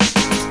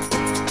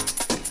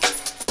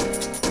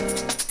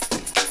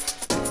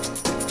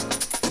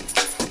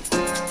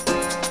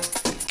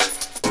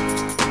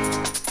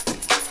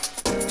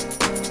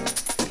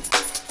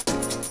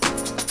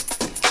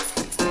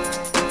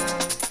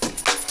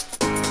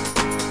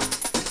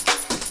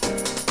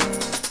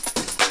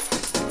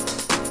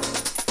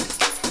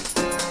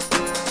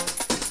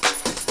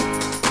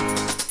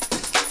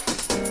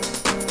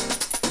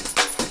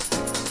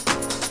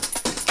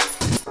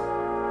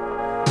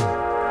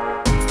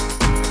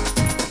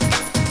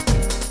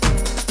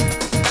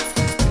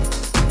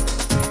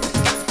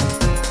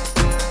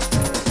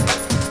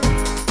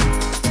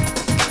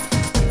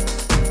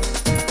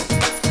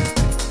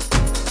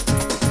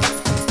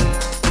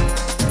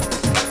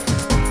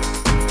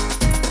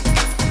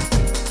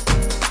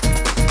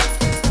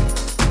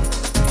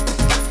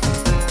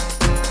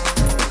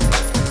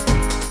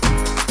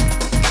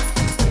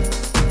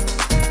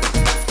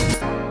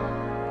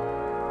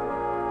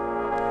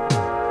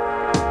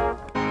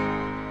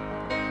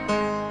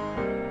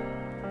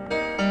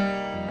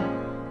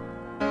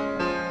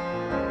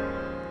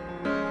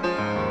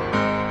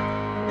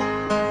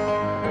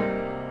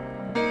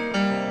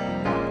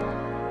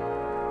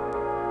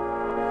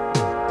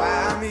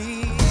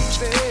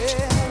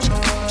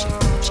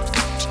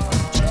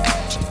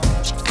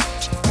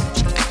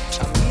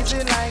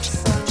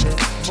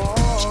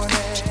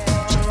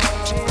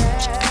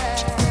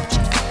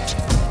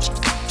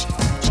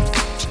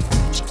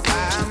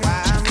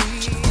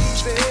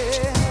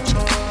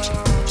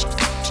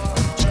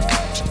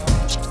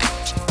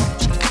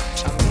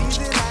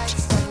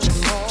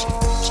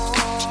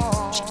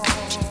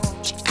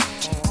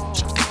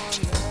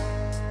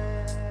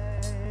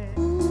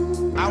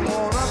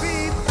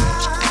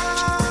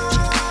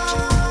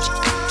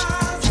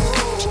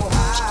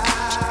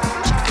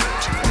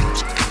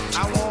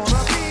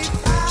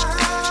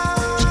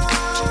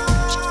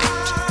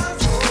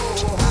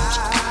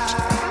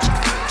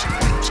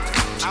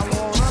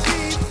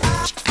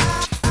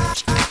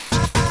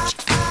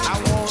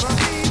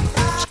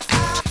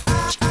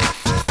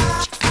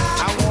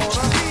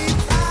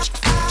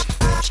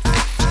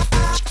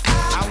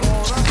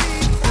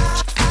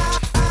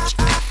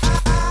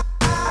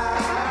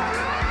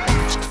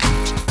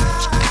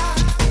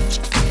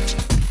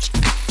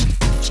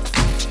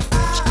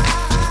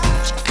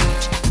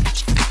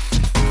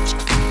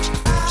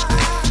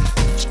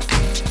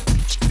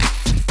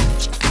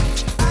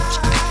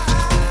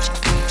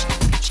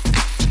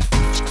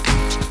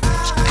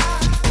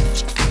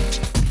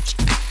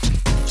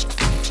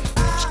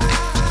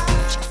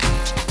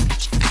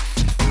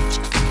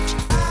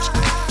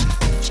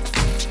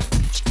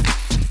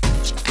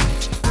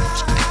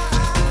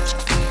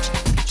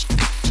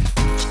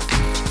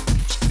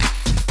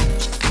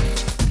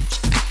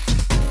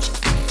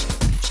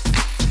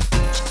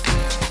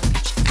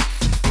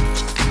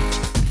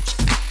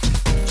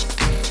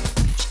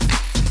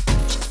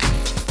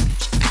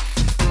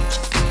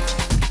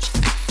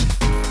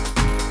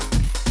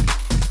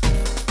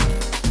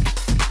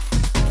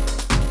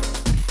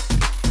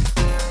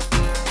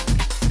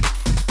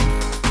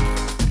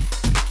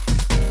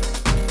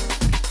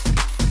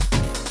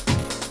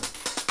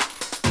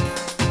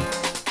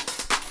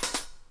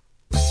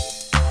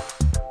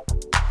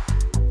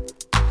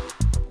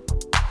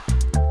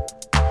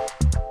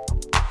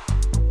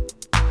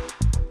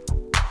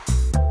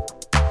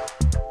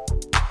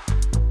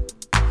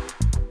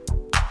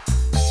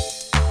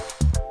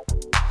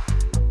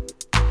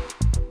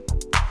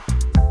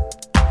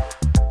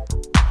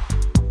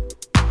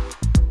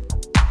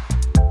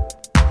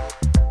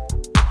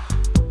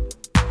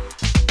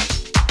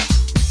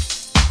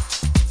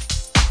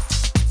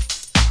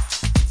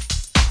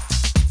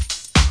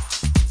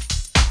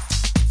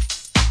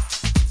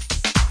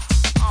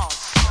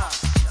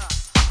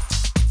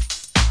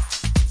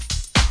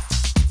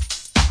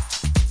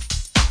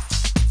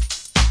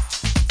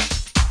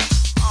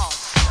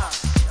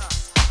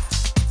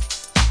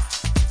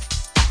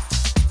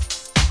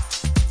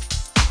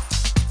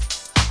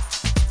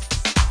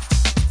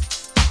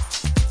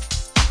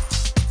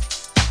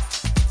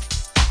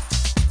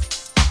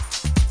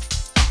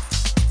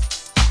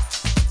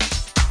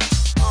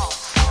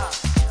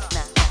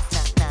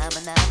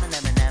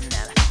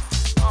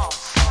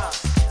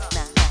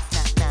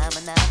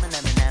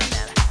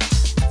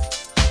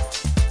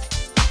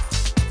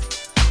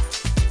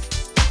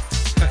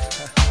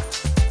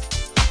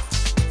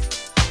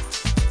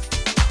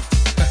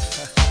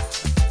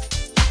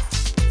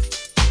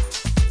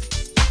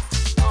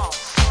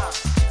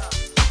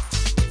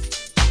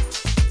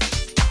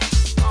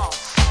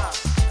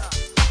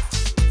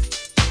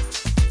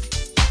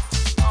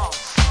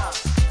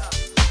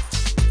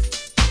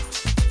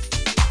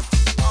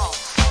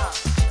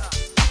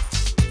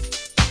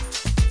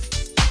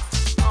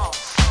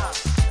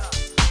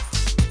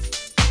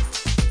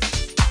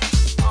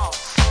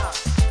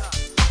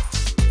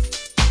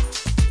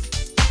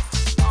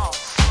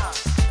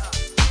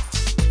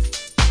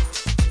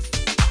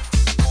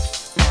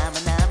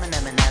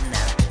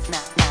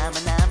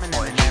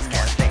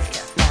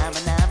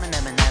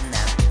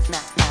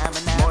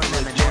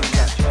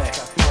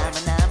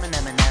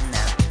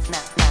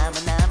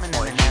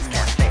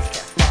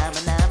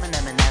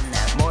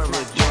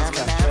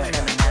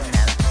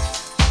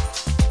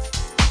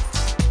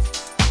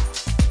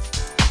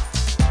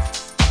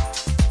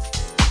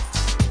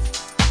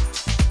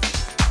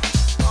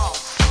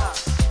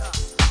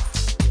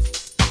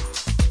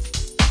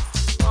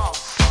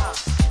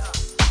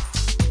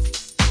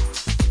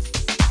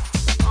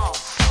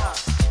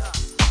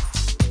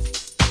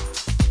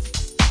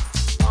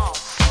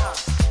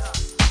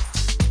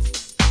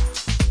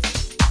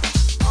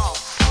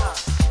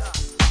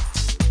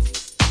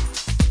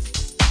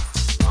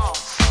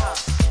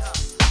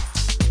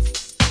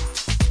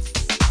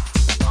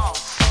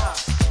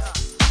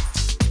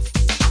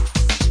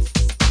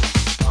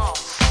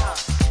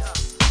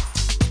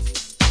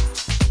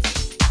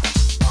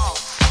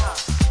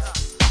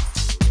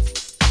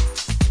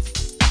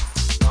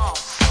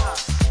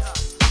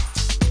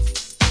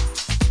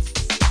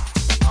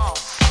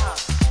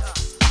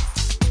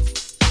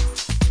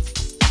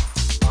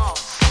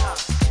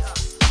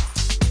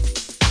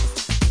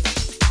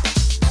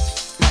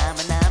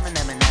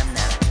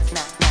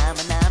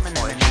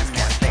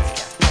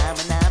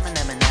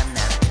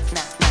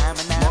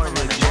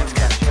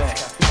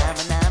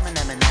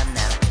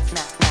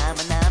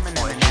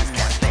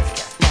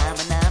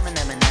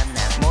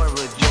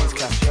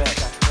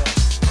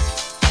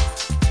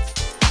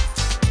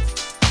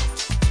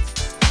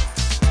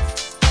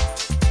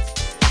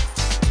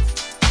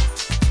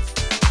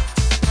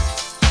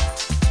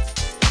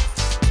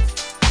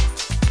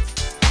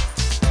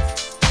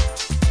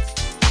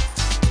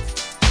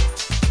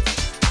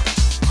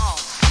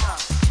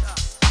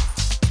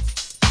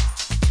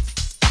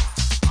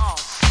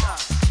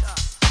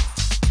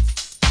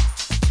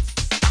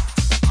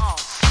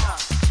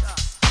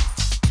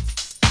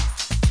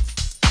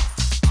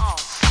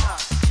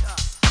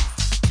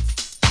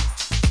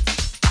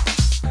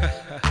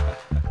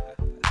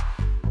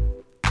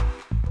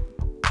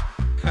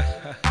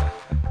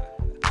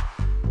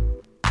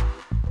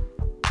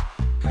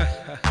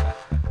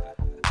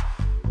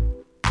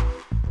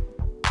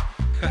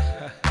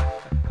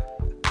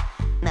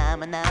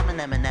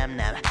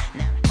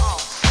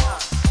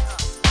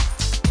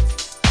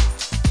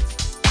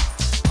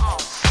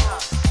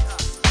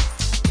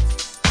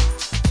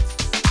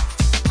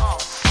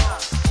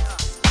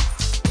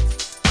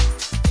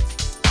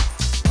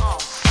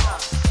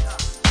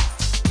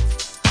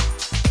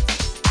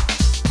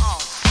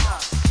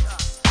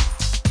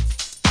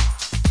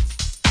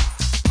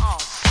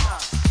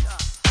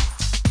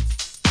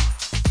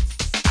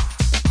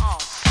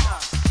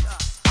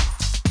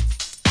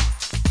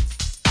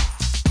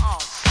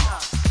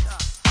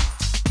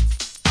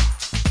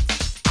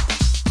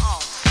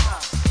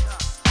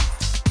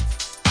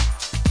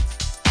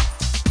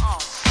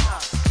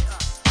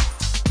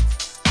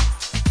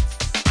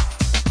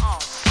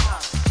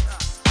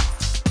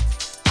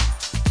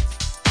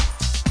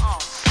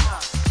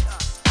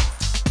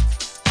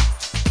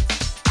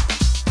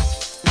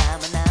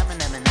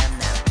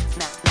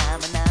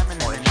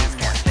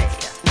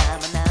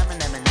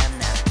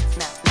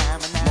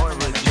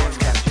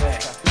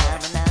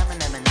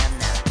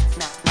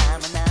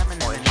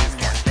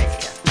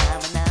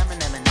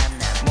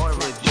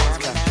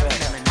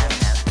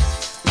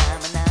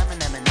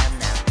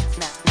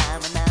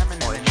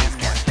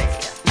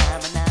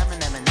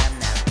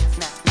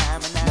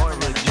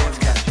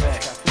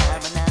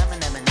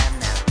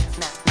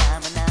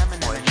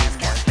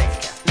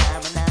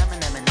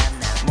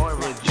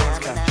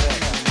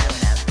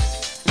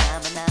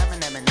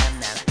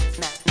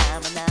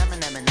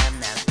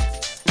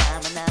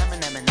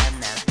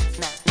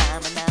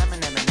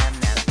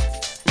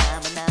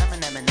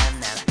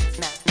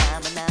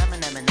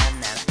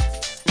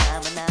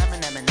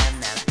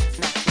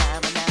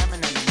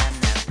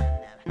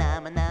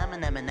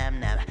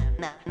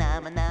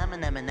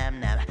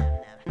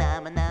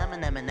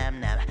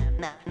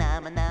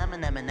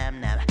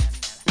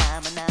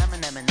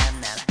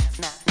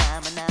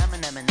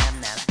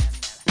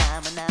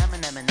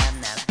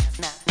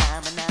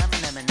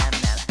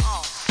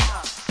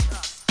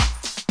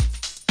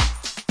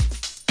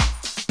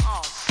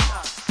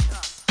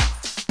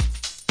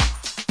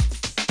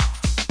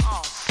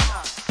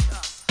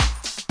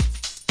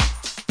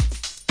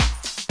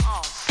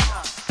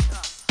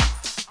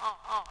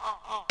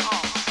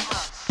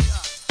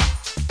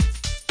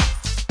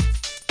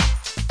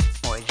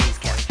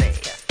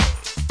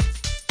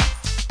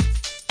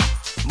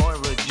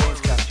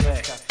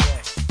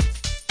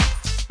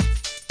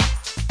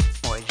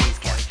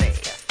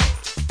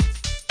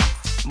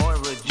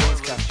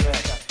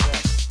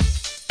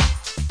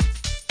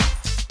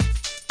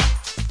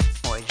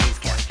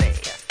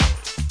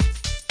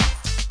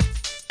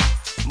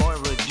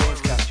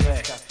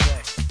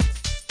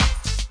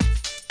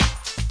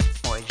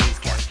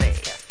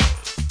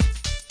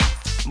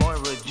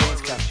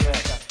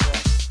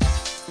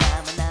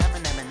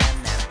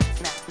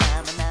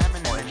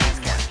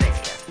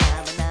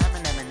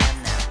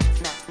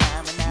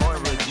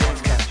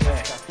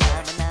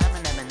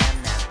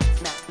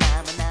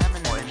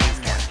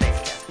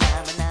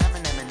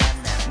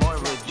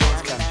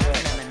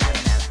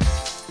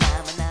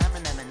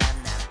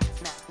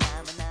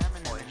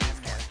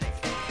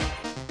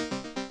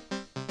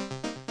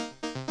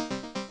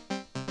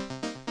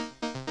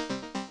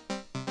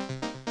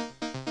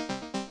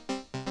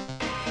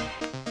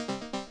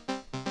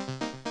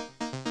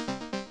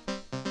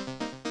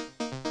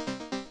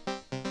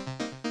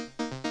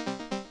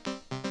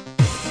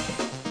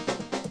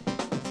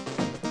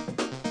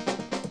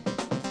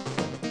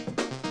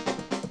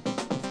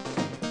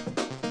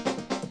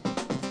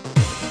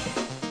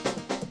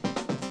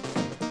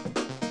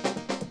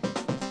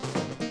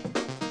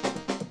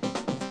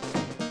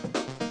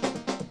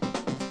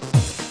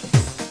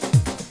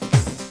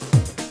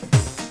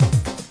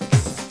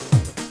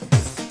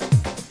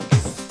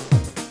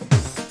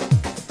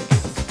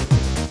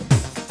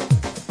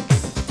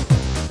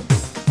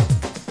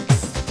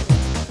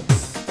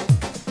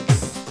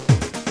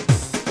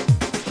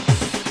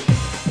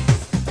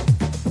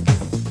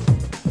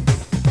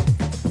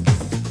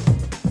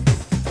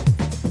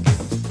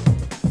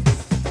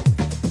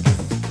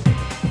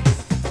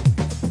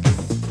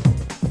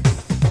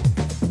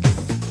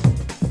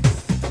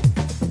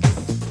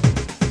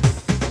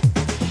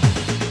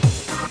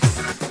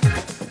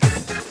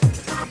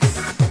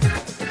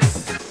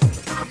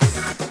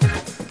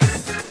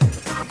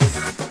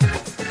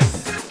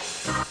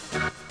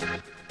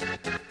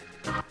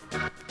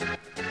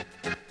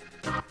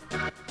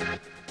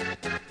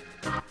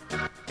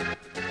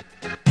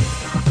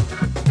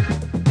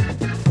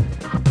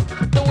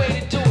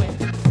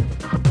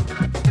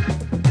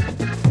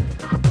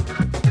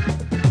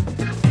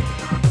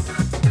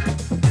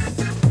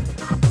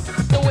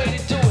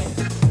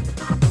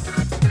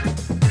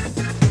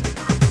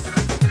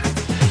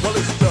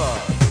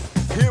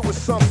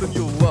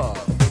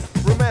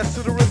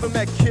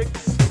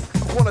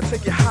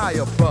 high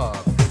above.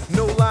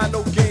 No line,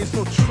 no games,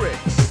 no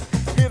tricks.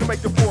 Here to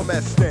make the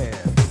format stand.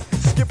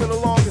 Skipping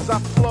along as I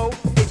flow.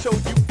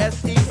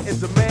 H-O-U-S-E in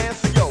demand.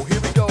 So yo,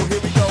 here we go,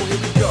 here we go,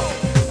 here we go.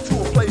 To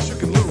a place you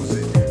can lose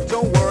it.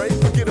 Don't worry,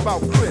 forget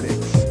about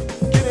critics.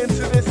 Get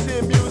into this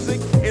here music,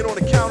 ain't on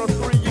the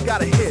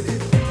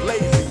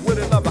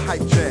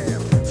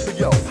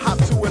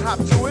hop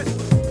to it.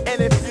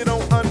 And if you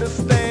don't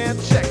understand,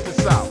 check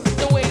this out.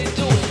 The way to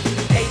do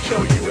it.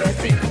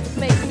 H-O-U-F-E.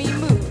 Make me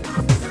move.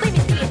 Let me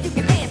see if you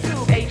can dance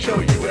to it.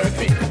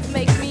 H-O-U-F-E.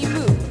 Make me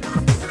move.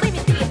 Let me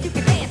see if you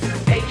can dance to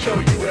it.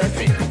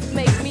 H-O-U-F-E.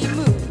 Make me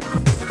move.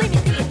 Let me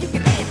see if you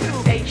can dance to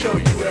it.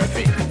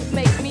 H-O-U-F-E.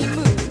 Make me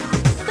move.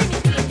 Let me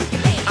see if you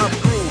can dance. I'm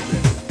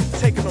grooving,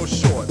 taking no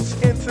shorts.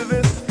 Into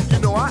this, you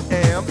know I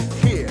am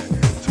here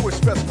to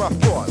express my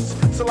thoughts.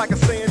 So like a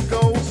saying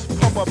goes,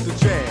 pump up the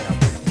jam.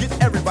 Get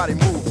everybody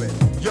moving.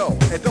 Yo,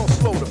 and don't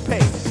slow the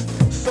pace.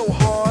 So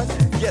hard,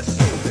 yet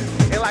soothing.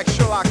 And like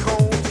Sherlock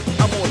Holmes,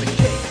 I'm on the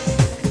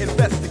case.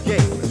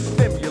 Investigating,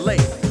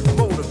 stimulating,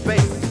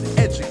 motivating,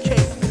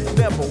 educating,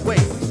 never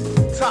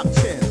waiting. Top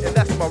 10, and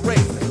that's my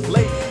rating.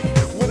 Lazy,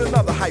 with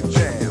another hype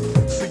jam.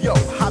 So yo,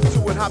 hop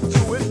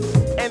to it.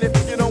 And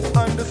if you don't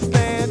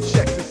understand,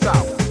 check this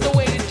out. The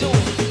way to do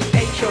it.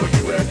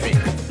 H-O-U-F-E.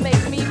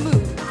 Make me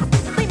move.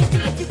 Let me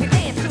see if you can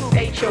dance to it.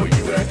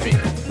 H-O-U-F-E.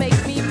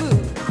 Make me move.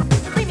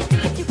 Let me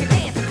see if you can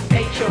dance to it.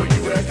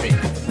 H-O-U-F-E.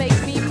 Make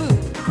me move.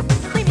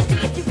 Let me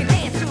see if you can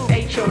dance to it.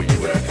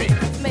 H-O-U-F-E.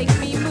 Make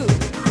me move.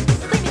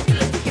 Let me see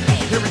if you can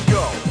dance. Here we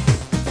go.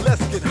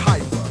 Let's get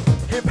hyper.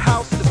 Hip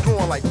house is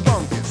growing like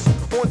fungus.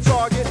 On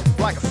target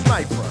like a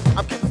sniper.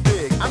 I'm getting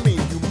big, I mean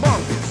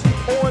humongous.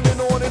 On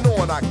and on and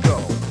on I go.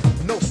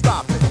 No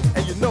stopping,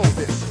 and you know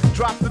this.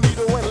 Drop the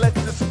needle and let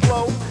this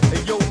flow.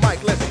 And yo,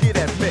 Mike, let's hear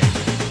that mix.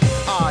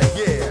 Ah,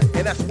 yeah,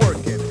 and that's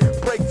working.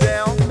 Break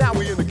down, now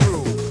we in the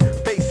groove.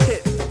 Bass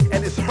hit,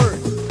 and it's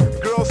hurting.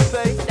 Girls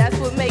say, that's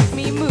what makes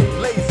me move.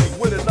 Lazy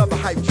with another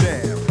hype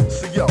jam.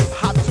 So yo,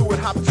 hop to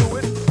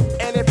it.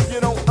 And if you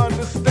don't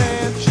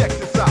understand, check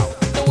this out.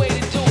 The way to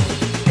do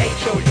it.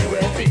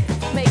 H-O-U-F-E.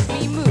 Makes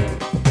me move.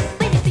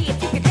 Let me see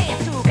if you can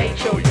dance to it.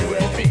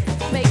 H-O-U-F-E.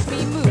 Makes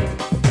me move.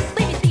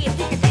 Let me see if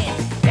you can dance.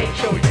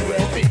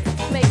 H-O-U-F-E.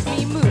 Makes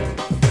me move.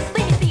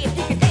 Let me see if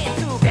you can dance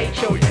to it.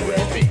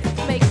 H-O-U-F-E.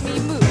 Makes me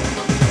move.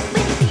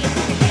 Let me see if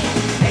you can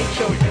dance.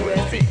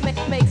 H-O-U-F-E.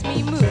 Makes me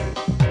move.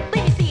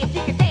 Let me see if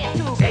you can dance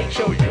to it.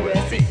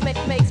 H-O-U-F-E.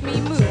 Makes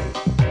me move.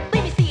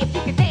 Let me see if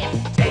you can dance.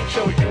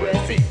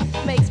 H-O-U-F-E.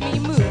 Makes me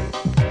move.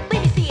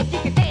 Let me see if you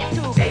can dance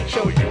to it.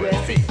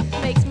 H-O-U-F-E.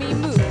 Makes me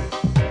move.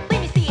 Let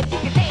me see if you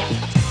can dance.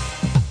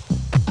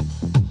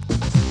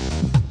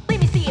 Let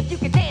me see if you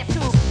can dance to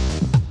it.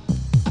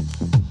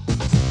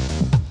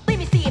 Let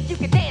me see if you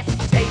can dance.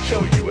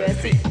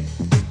 H-O-U-F-E.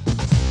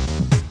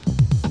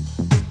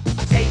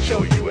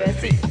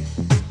 H-O-U-F-E.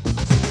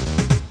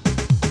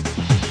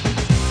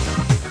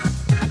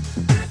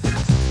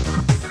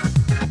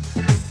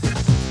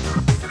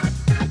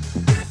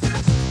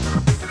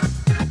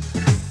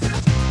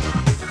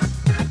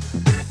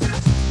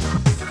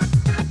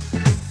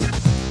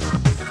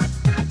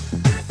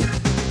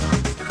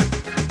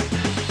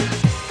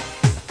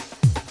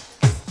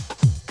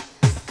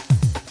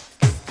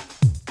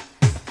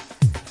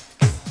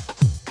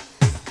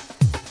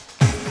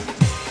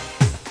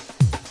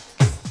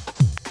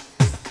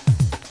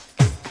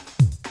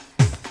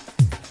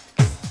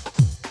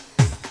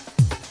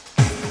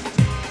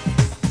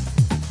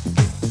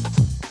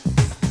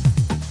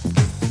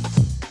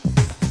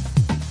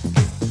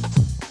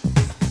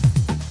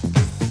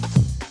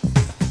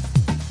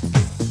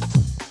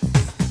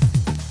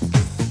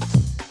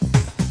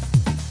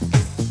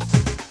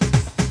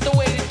 The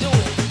way to do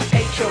it.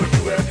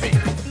 H-O-U-F-E.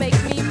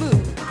 Make me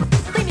move.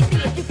 Let me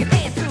see if you can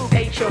dance to it.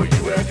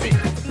 H-O-U-F-E.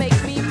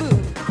 Make me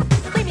move.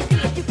 Let me see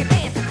if you can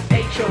dance.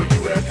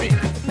 H-O-U-F-E.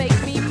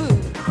 Make me move.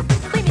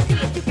 Let me see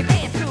if you can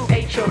dance to it.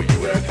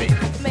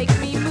 H-O-U-F-E. Make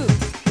me move.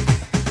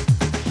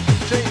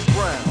 James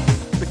Brown,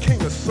 the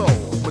king of soul.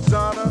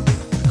 Madonna,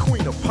 the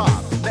queen of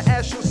pop. Now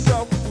ask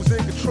yourself who's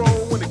in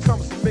control when it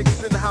comes to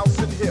mixing house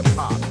and hip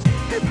hop.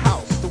 Hip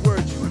house, the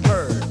word you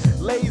heard.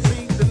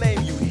 Lazy, the name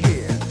you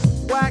hear.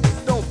 Whack,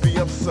 don't be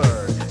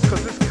absurd.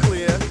 Cause it's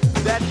clear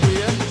that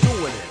we're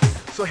doing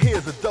it. So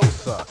here's a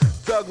doser,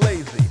 Doug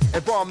Lazy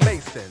and Bar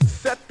Mason.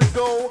 Set the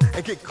goal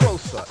and get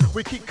closer.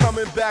 We keep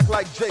coming back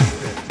like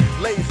Jason.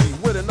 Lazy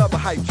with another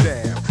hype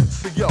jam.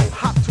 So yo,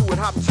 hop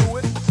to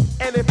it.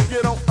 And if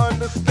you don't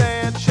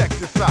understand, check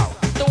this out.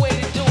 The way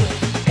to do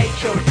it.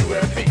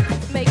 H-O-U-F-E.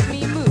 Make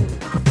me move.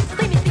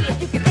 Let me see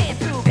if you can dance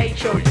to it.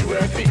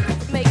 H-O-U-F-E.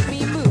 Make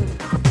me move.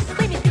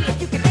 Let me see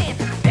if you can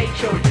dance.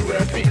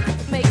 H-O-U-F-E.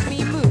 Make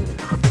me move.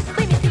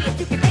 Let me see if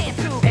you can dance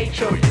to it.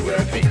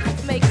 H-O-U-F-E.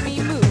 Make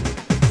me move.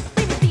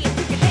 Let me see if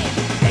you can dance.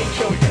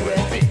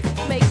 H-O-U-F-E.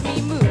 Make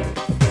me move.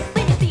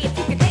 Let me see if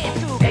you can dance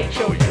to it.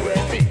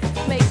 H-O-U-F-E.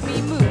 Make me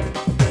move.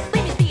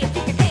 Let me see if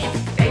you can dance.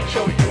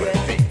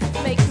 H-O-U-F-E.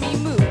 Make me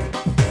move.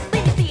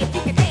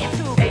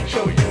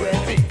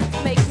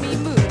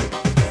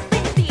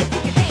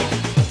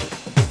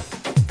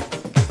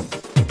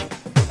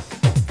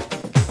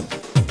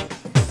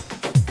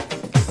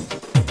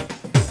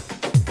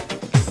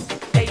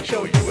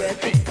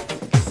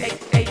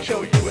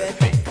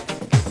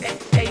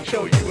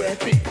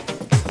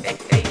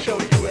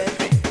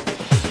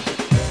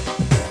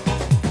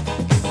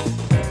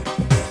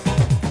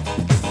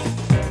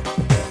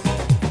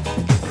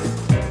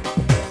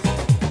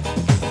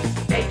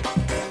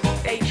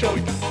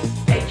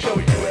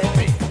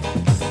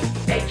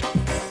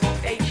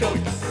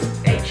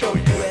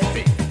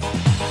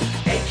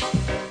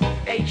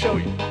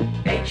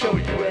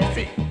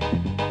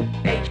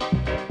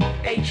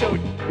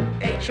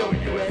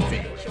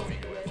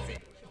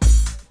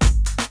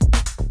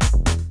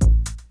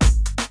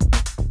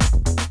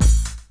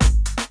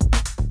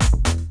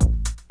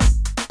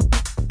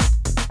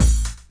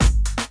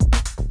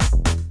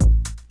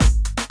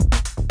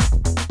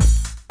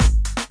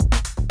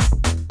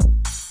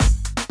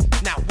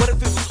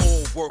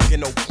 work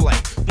and no play.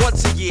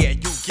 Once a year,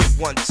 you get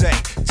one day.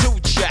 2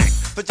 jack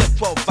for just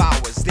 12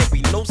 hours. There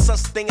be no such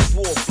thing as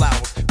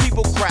wallflowers.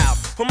 People crowd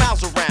from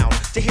miles around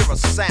to hear a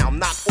sound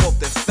not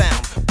often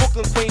found.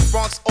 Brooklyn, Queens,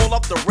 Bronx, all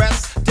of the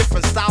rest.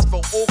 Different styles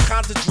for all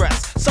kinds of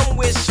dress. Some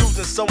wear shoes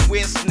and some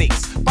wear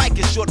sneaks. Bike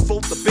is short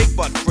for the big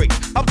butt freak.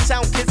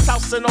 Uptown kids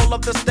house and all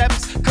of the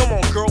steps. Come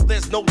on, girl,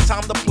 there's no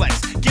time to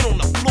flex. Get on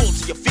the floor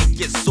till your feet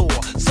get sore.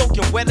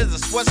 Soaking wet as the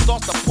sweat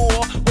starts to pour.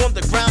 On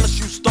the ground as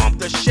you stomp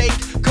the shake.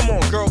 Come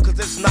on, girl, cause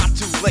it's not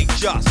too late.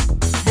 Just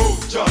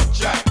move, jump,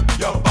 jack,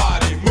 your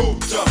body. Move,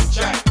 jump,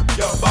 jack,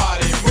 your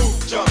body.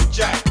 Move, jump,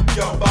 jack,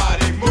 your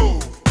body.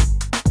 Move,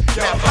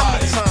 your now, body. how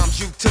many times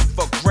you took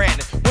for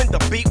granted when the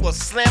beat was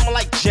slamming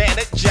like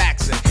Janet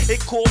Jackson?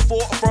 It called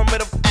for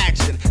affirmative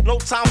action. No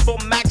time for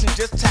maxing,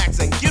 just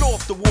taxing. Get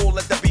off the wall,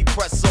 let the beat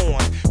press on.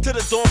 To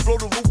the dawn, blow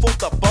the roof off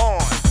the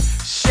barn.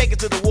 Shake it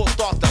till the wall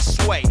start to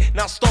sway.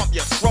 Now stomp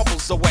your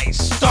troubles away.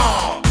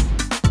 Stomp,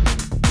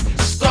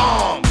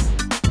 stomp,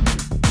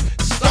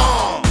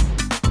 stomp.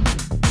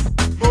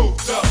 Move,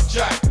 jump,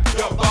 jack,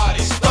 your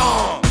body.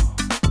 Stomp,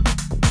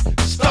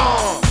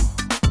 stomp,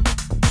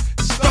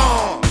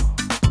 stomp.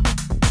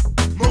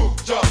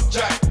 Move, jump,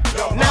 jack,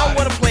 your body. Now I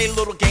wanna play a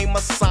little game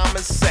of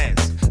Simon Says.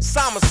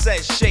 Simon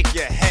says shake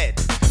your head.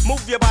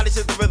 Move your body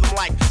to the rhythm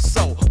like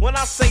so. When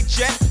I say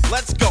jet,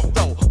 let's go.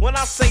 Though. When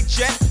I say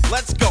jet,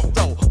 let's go.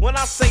 Though. When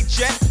I say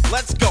jet,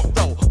 let's go.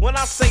 Though. When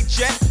I say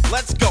jet,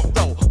 let's go.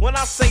 Though. When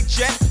I say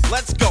jet,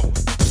 let's go.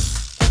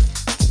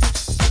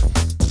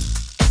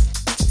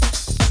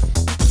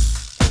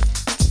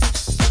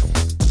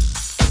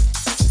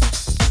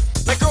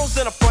 Now girls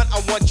in the front, I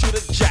want you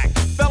to jack.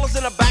 Fellas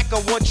in the back, I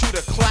want you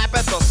to clap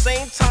at the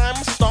same time.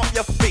 Stomp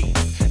your feet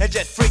and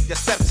just freak the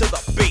step to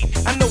the beat.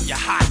 I know you're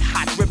hot,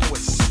 hot, dripping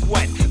with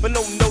sweat, but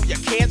no, you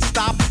can't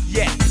stop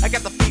yet. I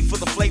got the feet for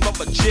the flavor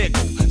of a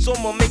jiggle, so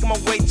I'm gonna make my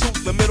way to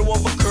the middle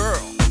of a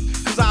curl.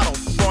 Cause I don't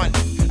front,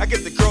 I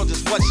give the girl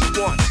just what she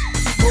wants.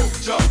 Move,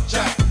 jump,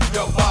 jack,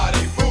 your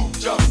body. Move,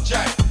 jump,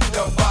 jack,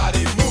 your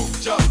body. Move,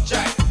 jump,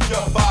 jack,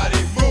 your body.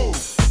 Move,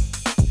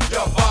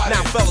 your body.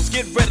 Now fellas,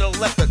 get ready to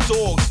let the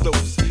dogs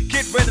loose.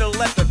 Get ready to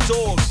let the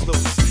dogs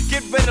loose.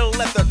 Get ready to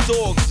let the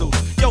dogs loose.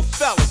 Yo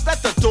fellas,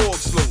 let the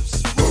dogs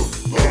loose.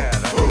 Yeah,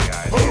 that's the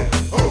idea.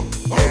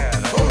 Yeah,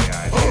 that's the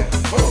idea.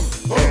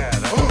 Yeah,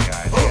 that's the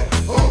idea.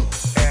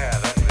 Yeah,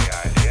 that's the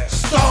idea.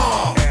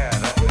 Stomp. Yeah,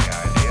 that's the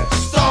idea.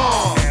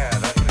 Stomp. Yeah,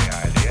 that's the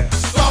idea.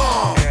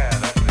 Stomp. Yeah,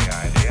 that's the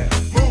idea.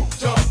 Move,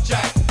 jump,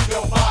 jack,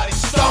 your body.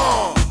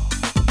 Stomp.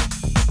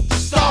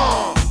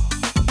 Stomp.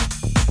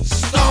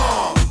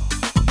 Stomp.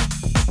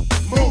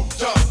 Move,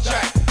 jump,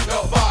 jack,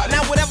 your body.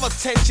 Now whatever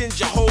tensions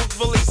you hold,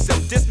 release them.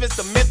 Dismiss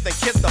the myth and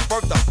kiss the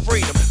birth of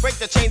freedom. Break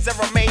the chains that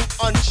remain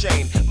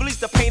unchained. Release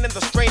the pain and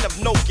the strain of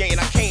no gain.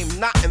 I came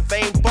not in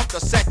vain, but to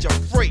set you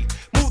free.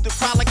 Move the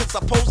crowd like it's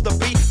supposed to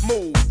be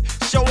moved.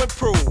 Show and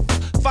prove.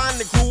 Find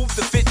the groove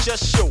to fit your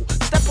shoe.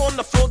 Step on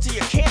the floor till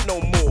you can't no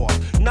more.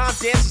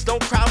 Non-dancers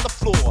don't crowd the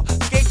floor.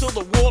 Skate to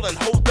the wall and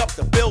hold up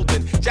the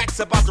building. Jack's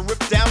about to rip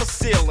down the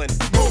ceiling.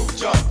 Move,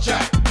 jump,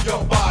 jack,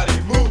 your body.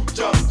 Move,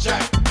 jump,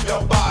 jack,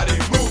 your body.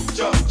 Move,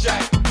 jump,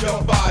 jack,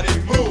 your body.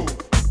 Move,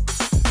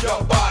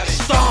 your body.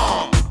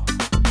 Stomp.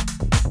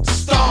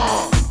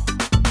 Stomp.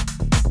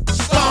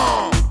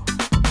 Stomp.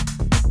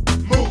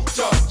 Move,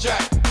 jump,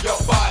 jack, your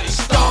body.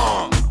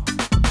 Stomp.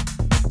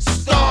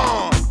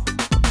 Stomp.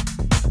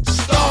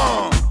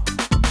 Stomp.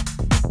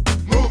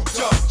 Move,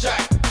 jump,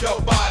 jack, your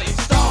body.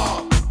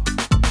 Stomp,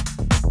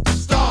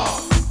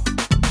 stomp,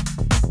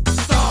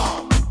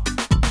 stomp.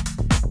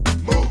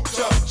 Move,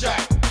 jump,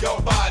 jack, your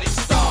body.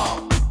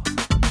 Stomp,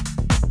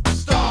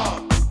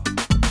 stomp,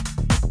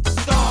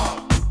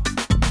 stomp.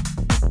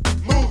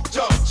 Move,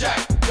 jump,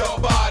 jack, your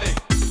body.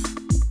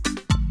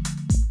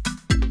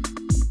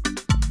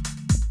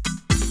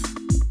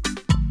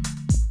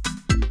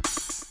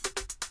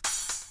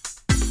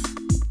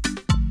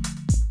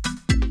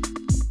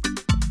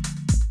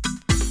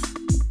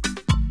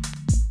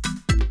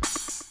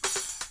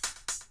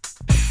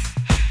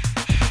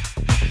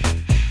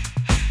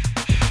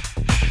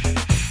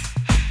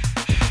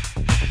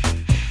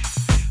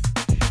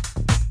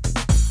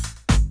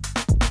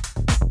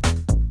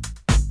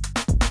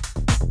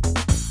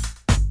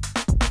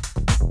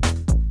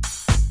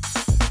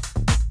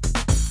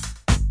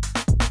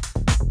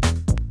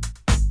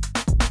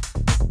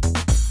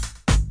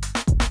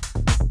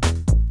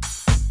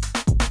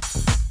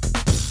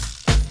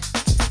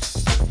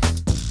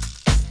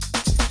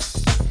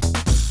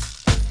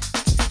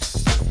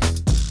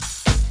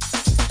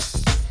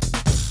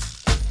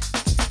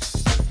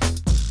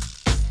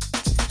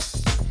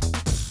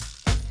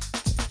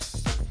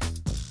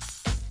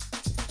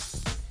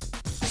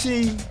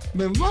 See,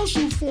 when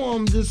Russell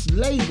formed this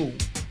label,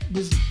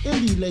 this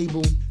indie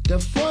label, the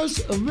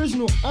first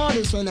original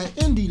artist on that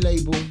indie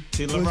label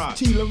Tila Rock.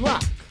 Tila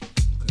Rock.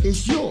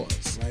 It's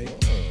yours. Right.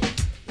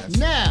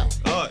 Now,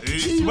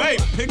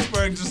 wait,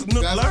 Pittsburgh just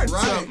learned something. That's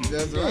right.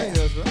 That's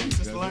right.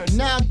 Just learned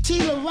now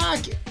Tila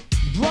Rock,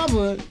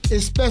 brother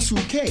is Special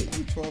K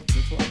The 12.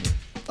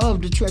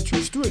 of the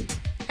Treacherous 3.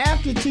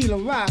 After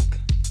Tila Rock,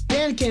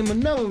 Then came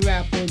another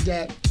rapper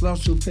that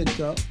Russell picked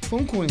up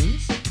from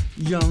Queens,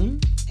 young,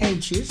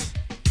 anxious,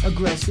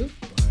 aggressive,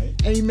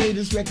 and he made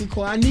this record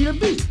called I Need a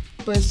Beat.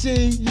 But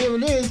see, here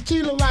it is,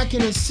 Tila Rock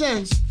in a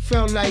sense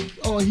felt like,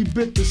 oh, he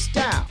bit the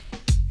style.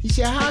 He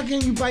said, how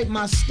can you bite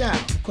my style?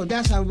 Because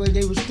that's how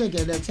they was thinking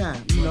at that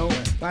time, you know.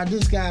 By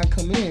this guy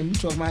coming in, we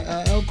talking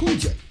about LL Cool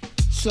J.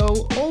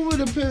 So over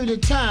the period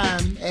of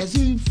time, as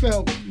he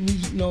felt,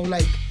 you know,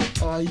 like,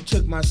 he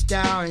took my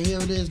style and here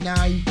it is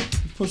now, he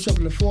pushed up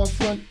in the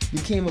forefront,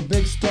 became a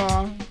big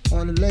star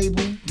on the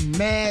label,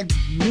 Mad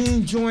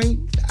Mean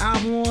Joint, the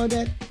album, all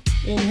that,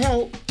 and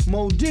helped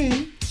Mo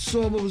D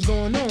saw what was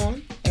going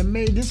on and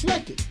made this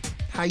record.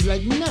 How You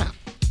Like Me Now?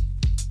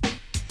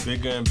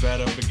 Bigger and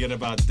better, forget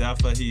about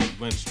Deffa. He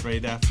went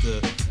straight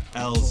after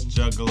L's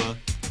Juggler.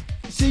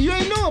 See, you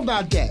ain't know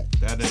about that.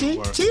 That didn't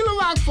work. Tila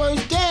Rock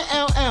first, then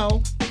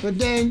LL, but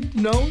then,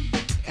 you know,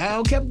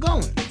 L kept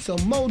going. So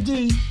Mo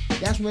D,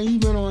 that's when he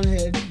went on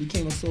ahead,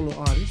 became a solo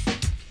artist.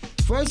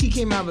 First he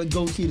came out with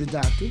Go See the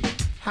Doctor,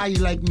 How You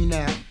Like Me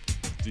Now.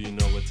 Do you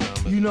know what time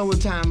it is? You know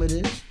what time it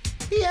is.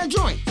 He had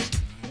joints.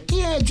 He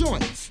had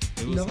joints.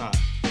 It was hot.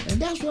 And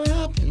that's what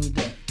happened with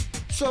that.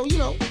 So, you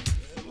know,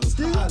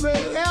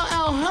 when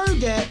LL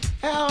heard that,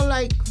 LL,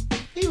 like,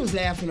 he was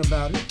laughing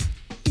about it.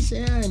 He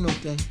said, I ain't no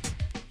thing.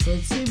 But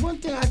see, one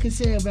thing I can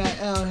say about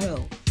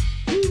LL,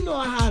 he know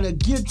how to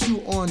get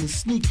you on the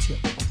sneak tip.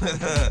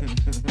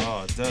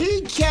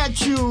 He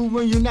catch you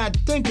when you're not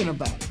thinking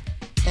about it.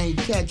 And he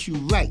catch you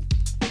right.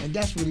 And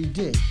that's what he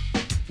did.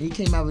 And he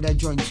came out with that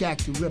joint, Jack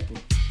the Ripper.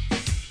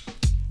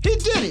 He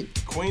did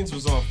it. Queens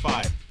was on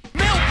fire.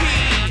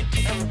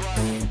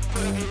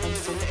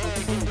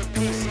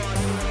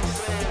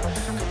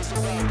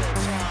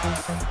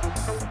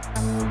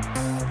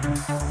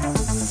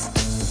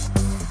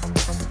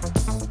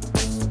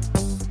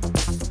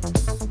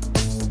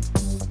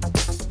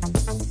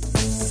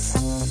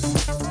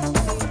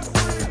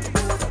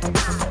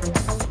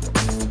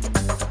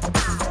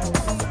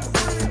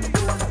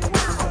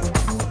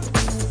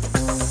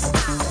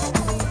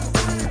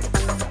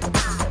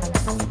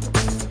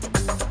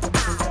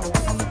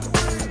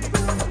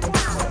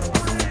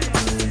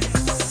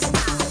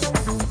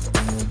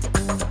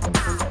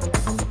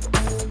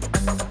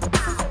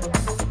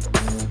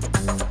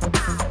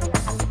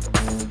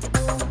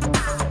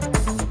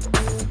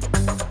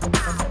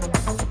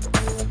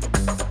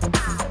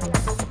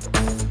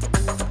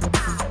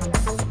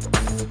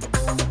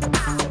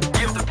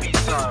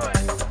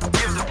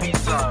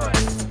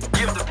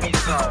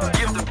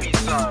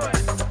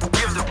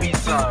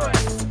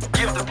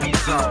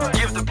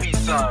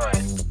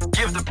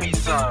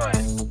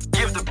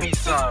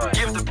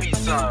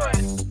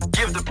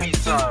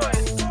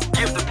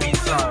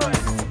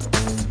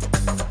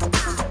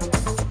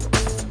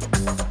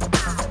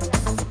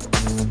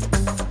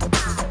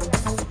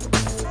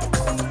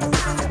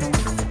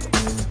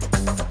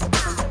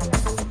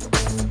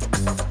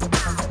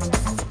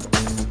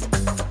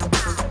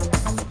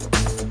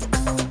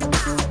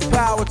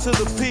 Power to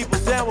the people,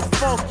 down with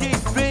funky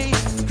B.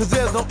 Cause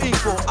there's no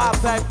equal, I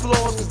pack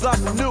floors cause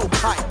I'm the new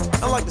hype.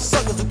 Unlike the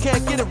suckers who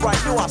can't get it right,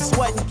 yo, I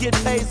sweat and get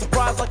paid,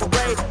 surprised like a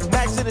raid.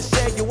 Max in the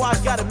shade, yo, I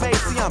got it made.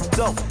 See, I'm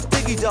dope,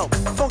 diggy dope,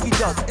 funky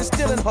dope,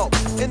 instilling hope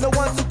in the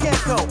ones who can't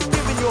cope,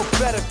 giving you a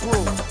better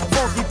groove.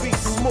 Funky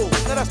beats smooth,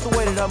 now that's the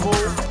way that I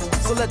move.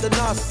 So let the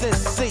nonsense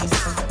cease.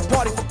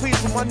 Party for peace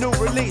with my new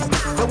release.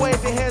 Now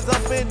wave your hands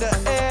up in the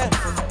air,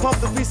 pump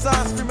the peace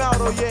sign, scream out,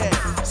 oh yeah.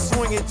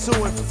 Swing it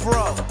to and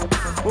fro.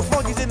 When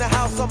Funky's in the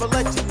house, I'ma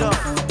let you know.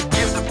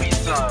 Give the peace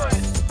sign,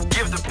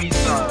 give the peace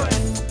sign,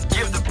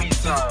 give the peace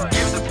sign,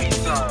 give the peace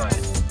sign,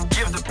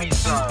 give the peace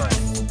sign,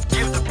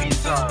 give the peace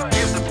sign,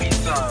 give the peace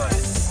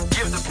sign,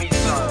 give the peace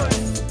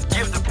sign,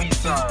 give the peace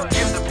sign,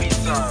 give the peace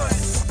sign,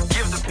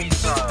 give the peace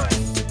sign,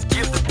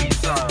 give the peace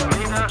sign.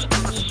 Lead us to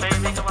the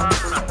saving of our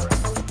country,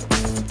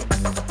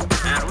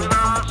 and with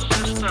our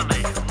sister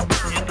nation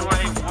into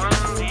a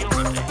world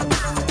unity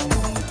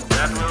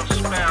that will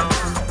spell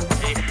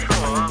a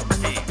sure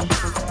peace.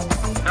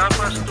 Help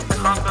us to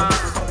conquer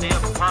the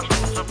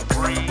apostles of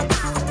greed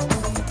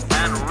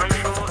and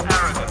racial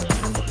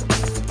arrogances.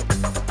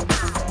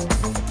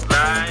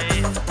 Thy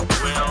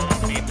will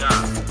be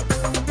done,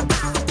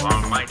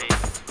 Almighty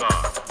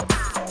God.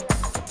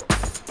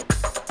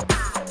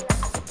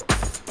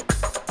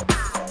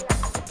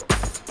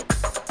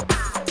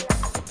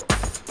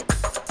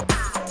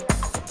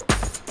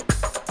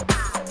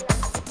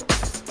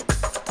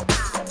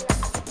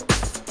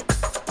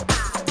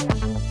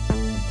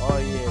 Oh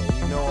yeah,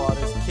 you know all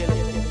this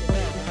killing.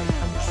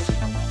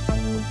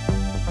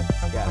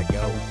 It's gotta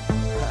go.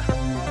 Yeah.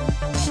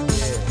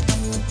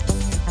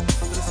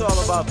 But it's all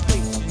about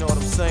peace, you know what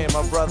I'm saying,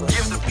 my brother?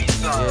 Give the peace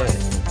sign. Yeah.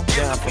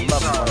 Down for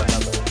loving one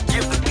another.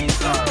 Give the peace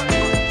sign.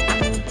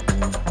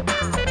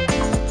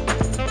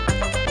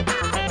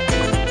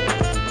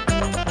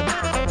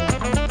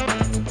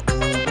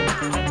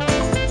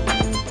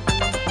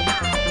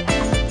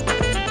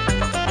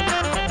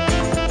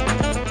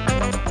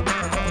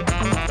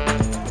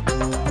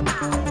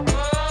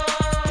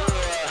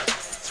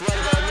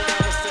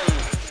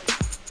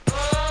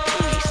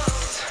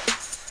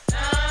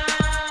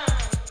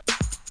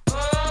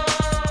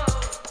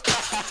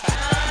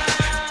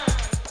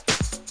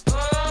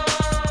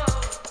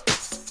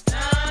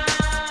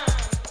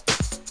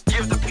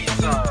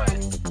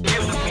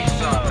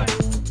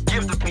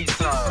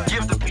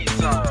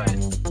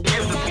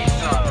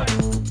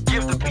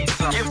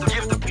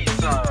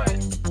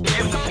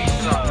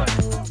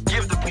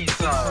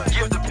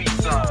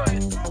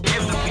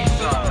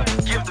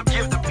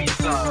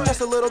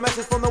 a little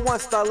message from the one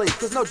style.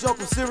 Cause no joke,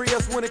 I'm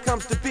serious when it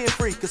comes to being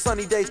free. Cause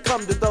sunny days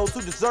come to those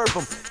who deserve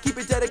them. Keep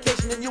your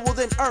dedication and you will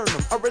then earn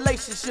them. A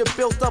relationship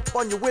built up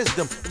on your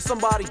wisdom. If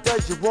somebody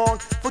does you wrong,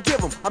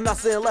 forgive them. I'm not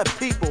saying let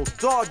people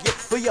dog you,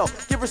 but yo,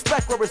 give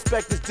respect where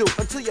respect is due.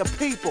 Until your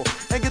people,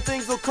 and good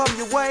things will come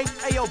your way.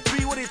 Hey yo,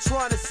 B, what are you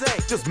trying to say?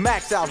 Just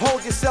max out,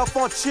 hold yourself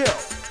on chill.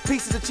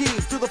 Peace is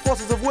achieved through the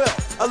forces of will.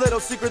 A little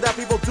secret that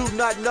people do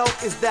not know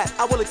is that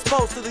I will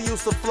expose to the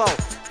use of flow.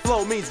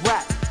 Flow means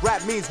rap,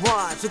 rap means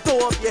rhyme. So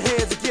throw up your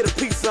hands and get a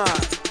peace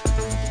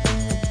sign.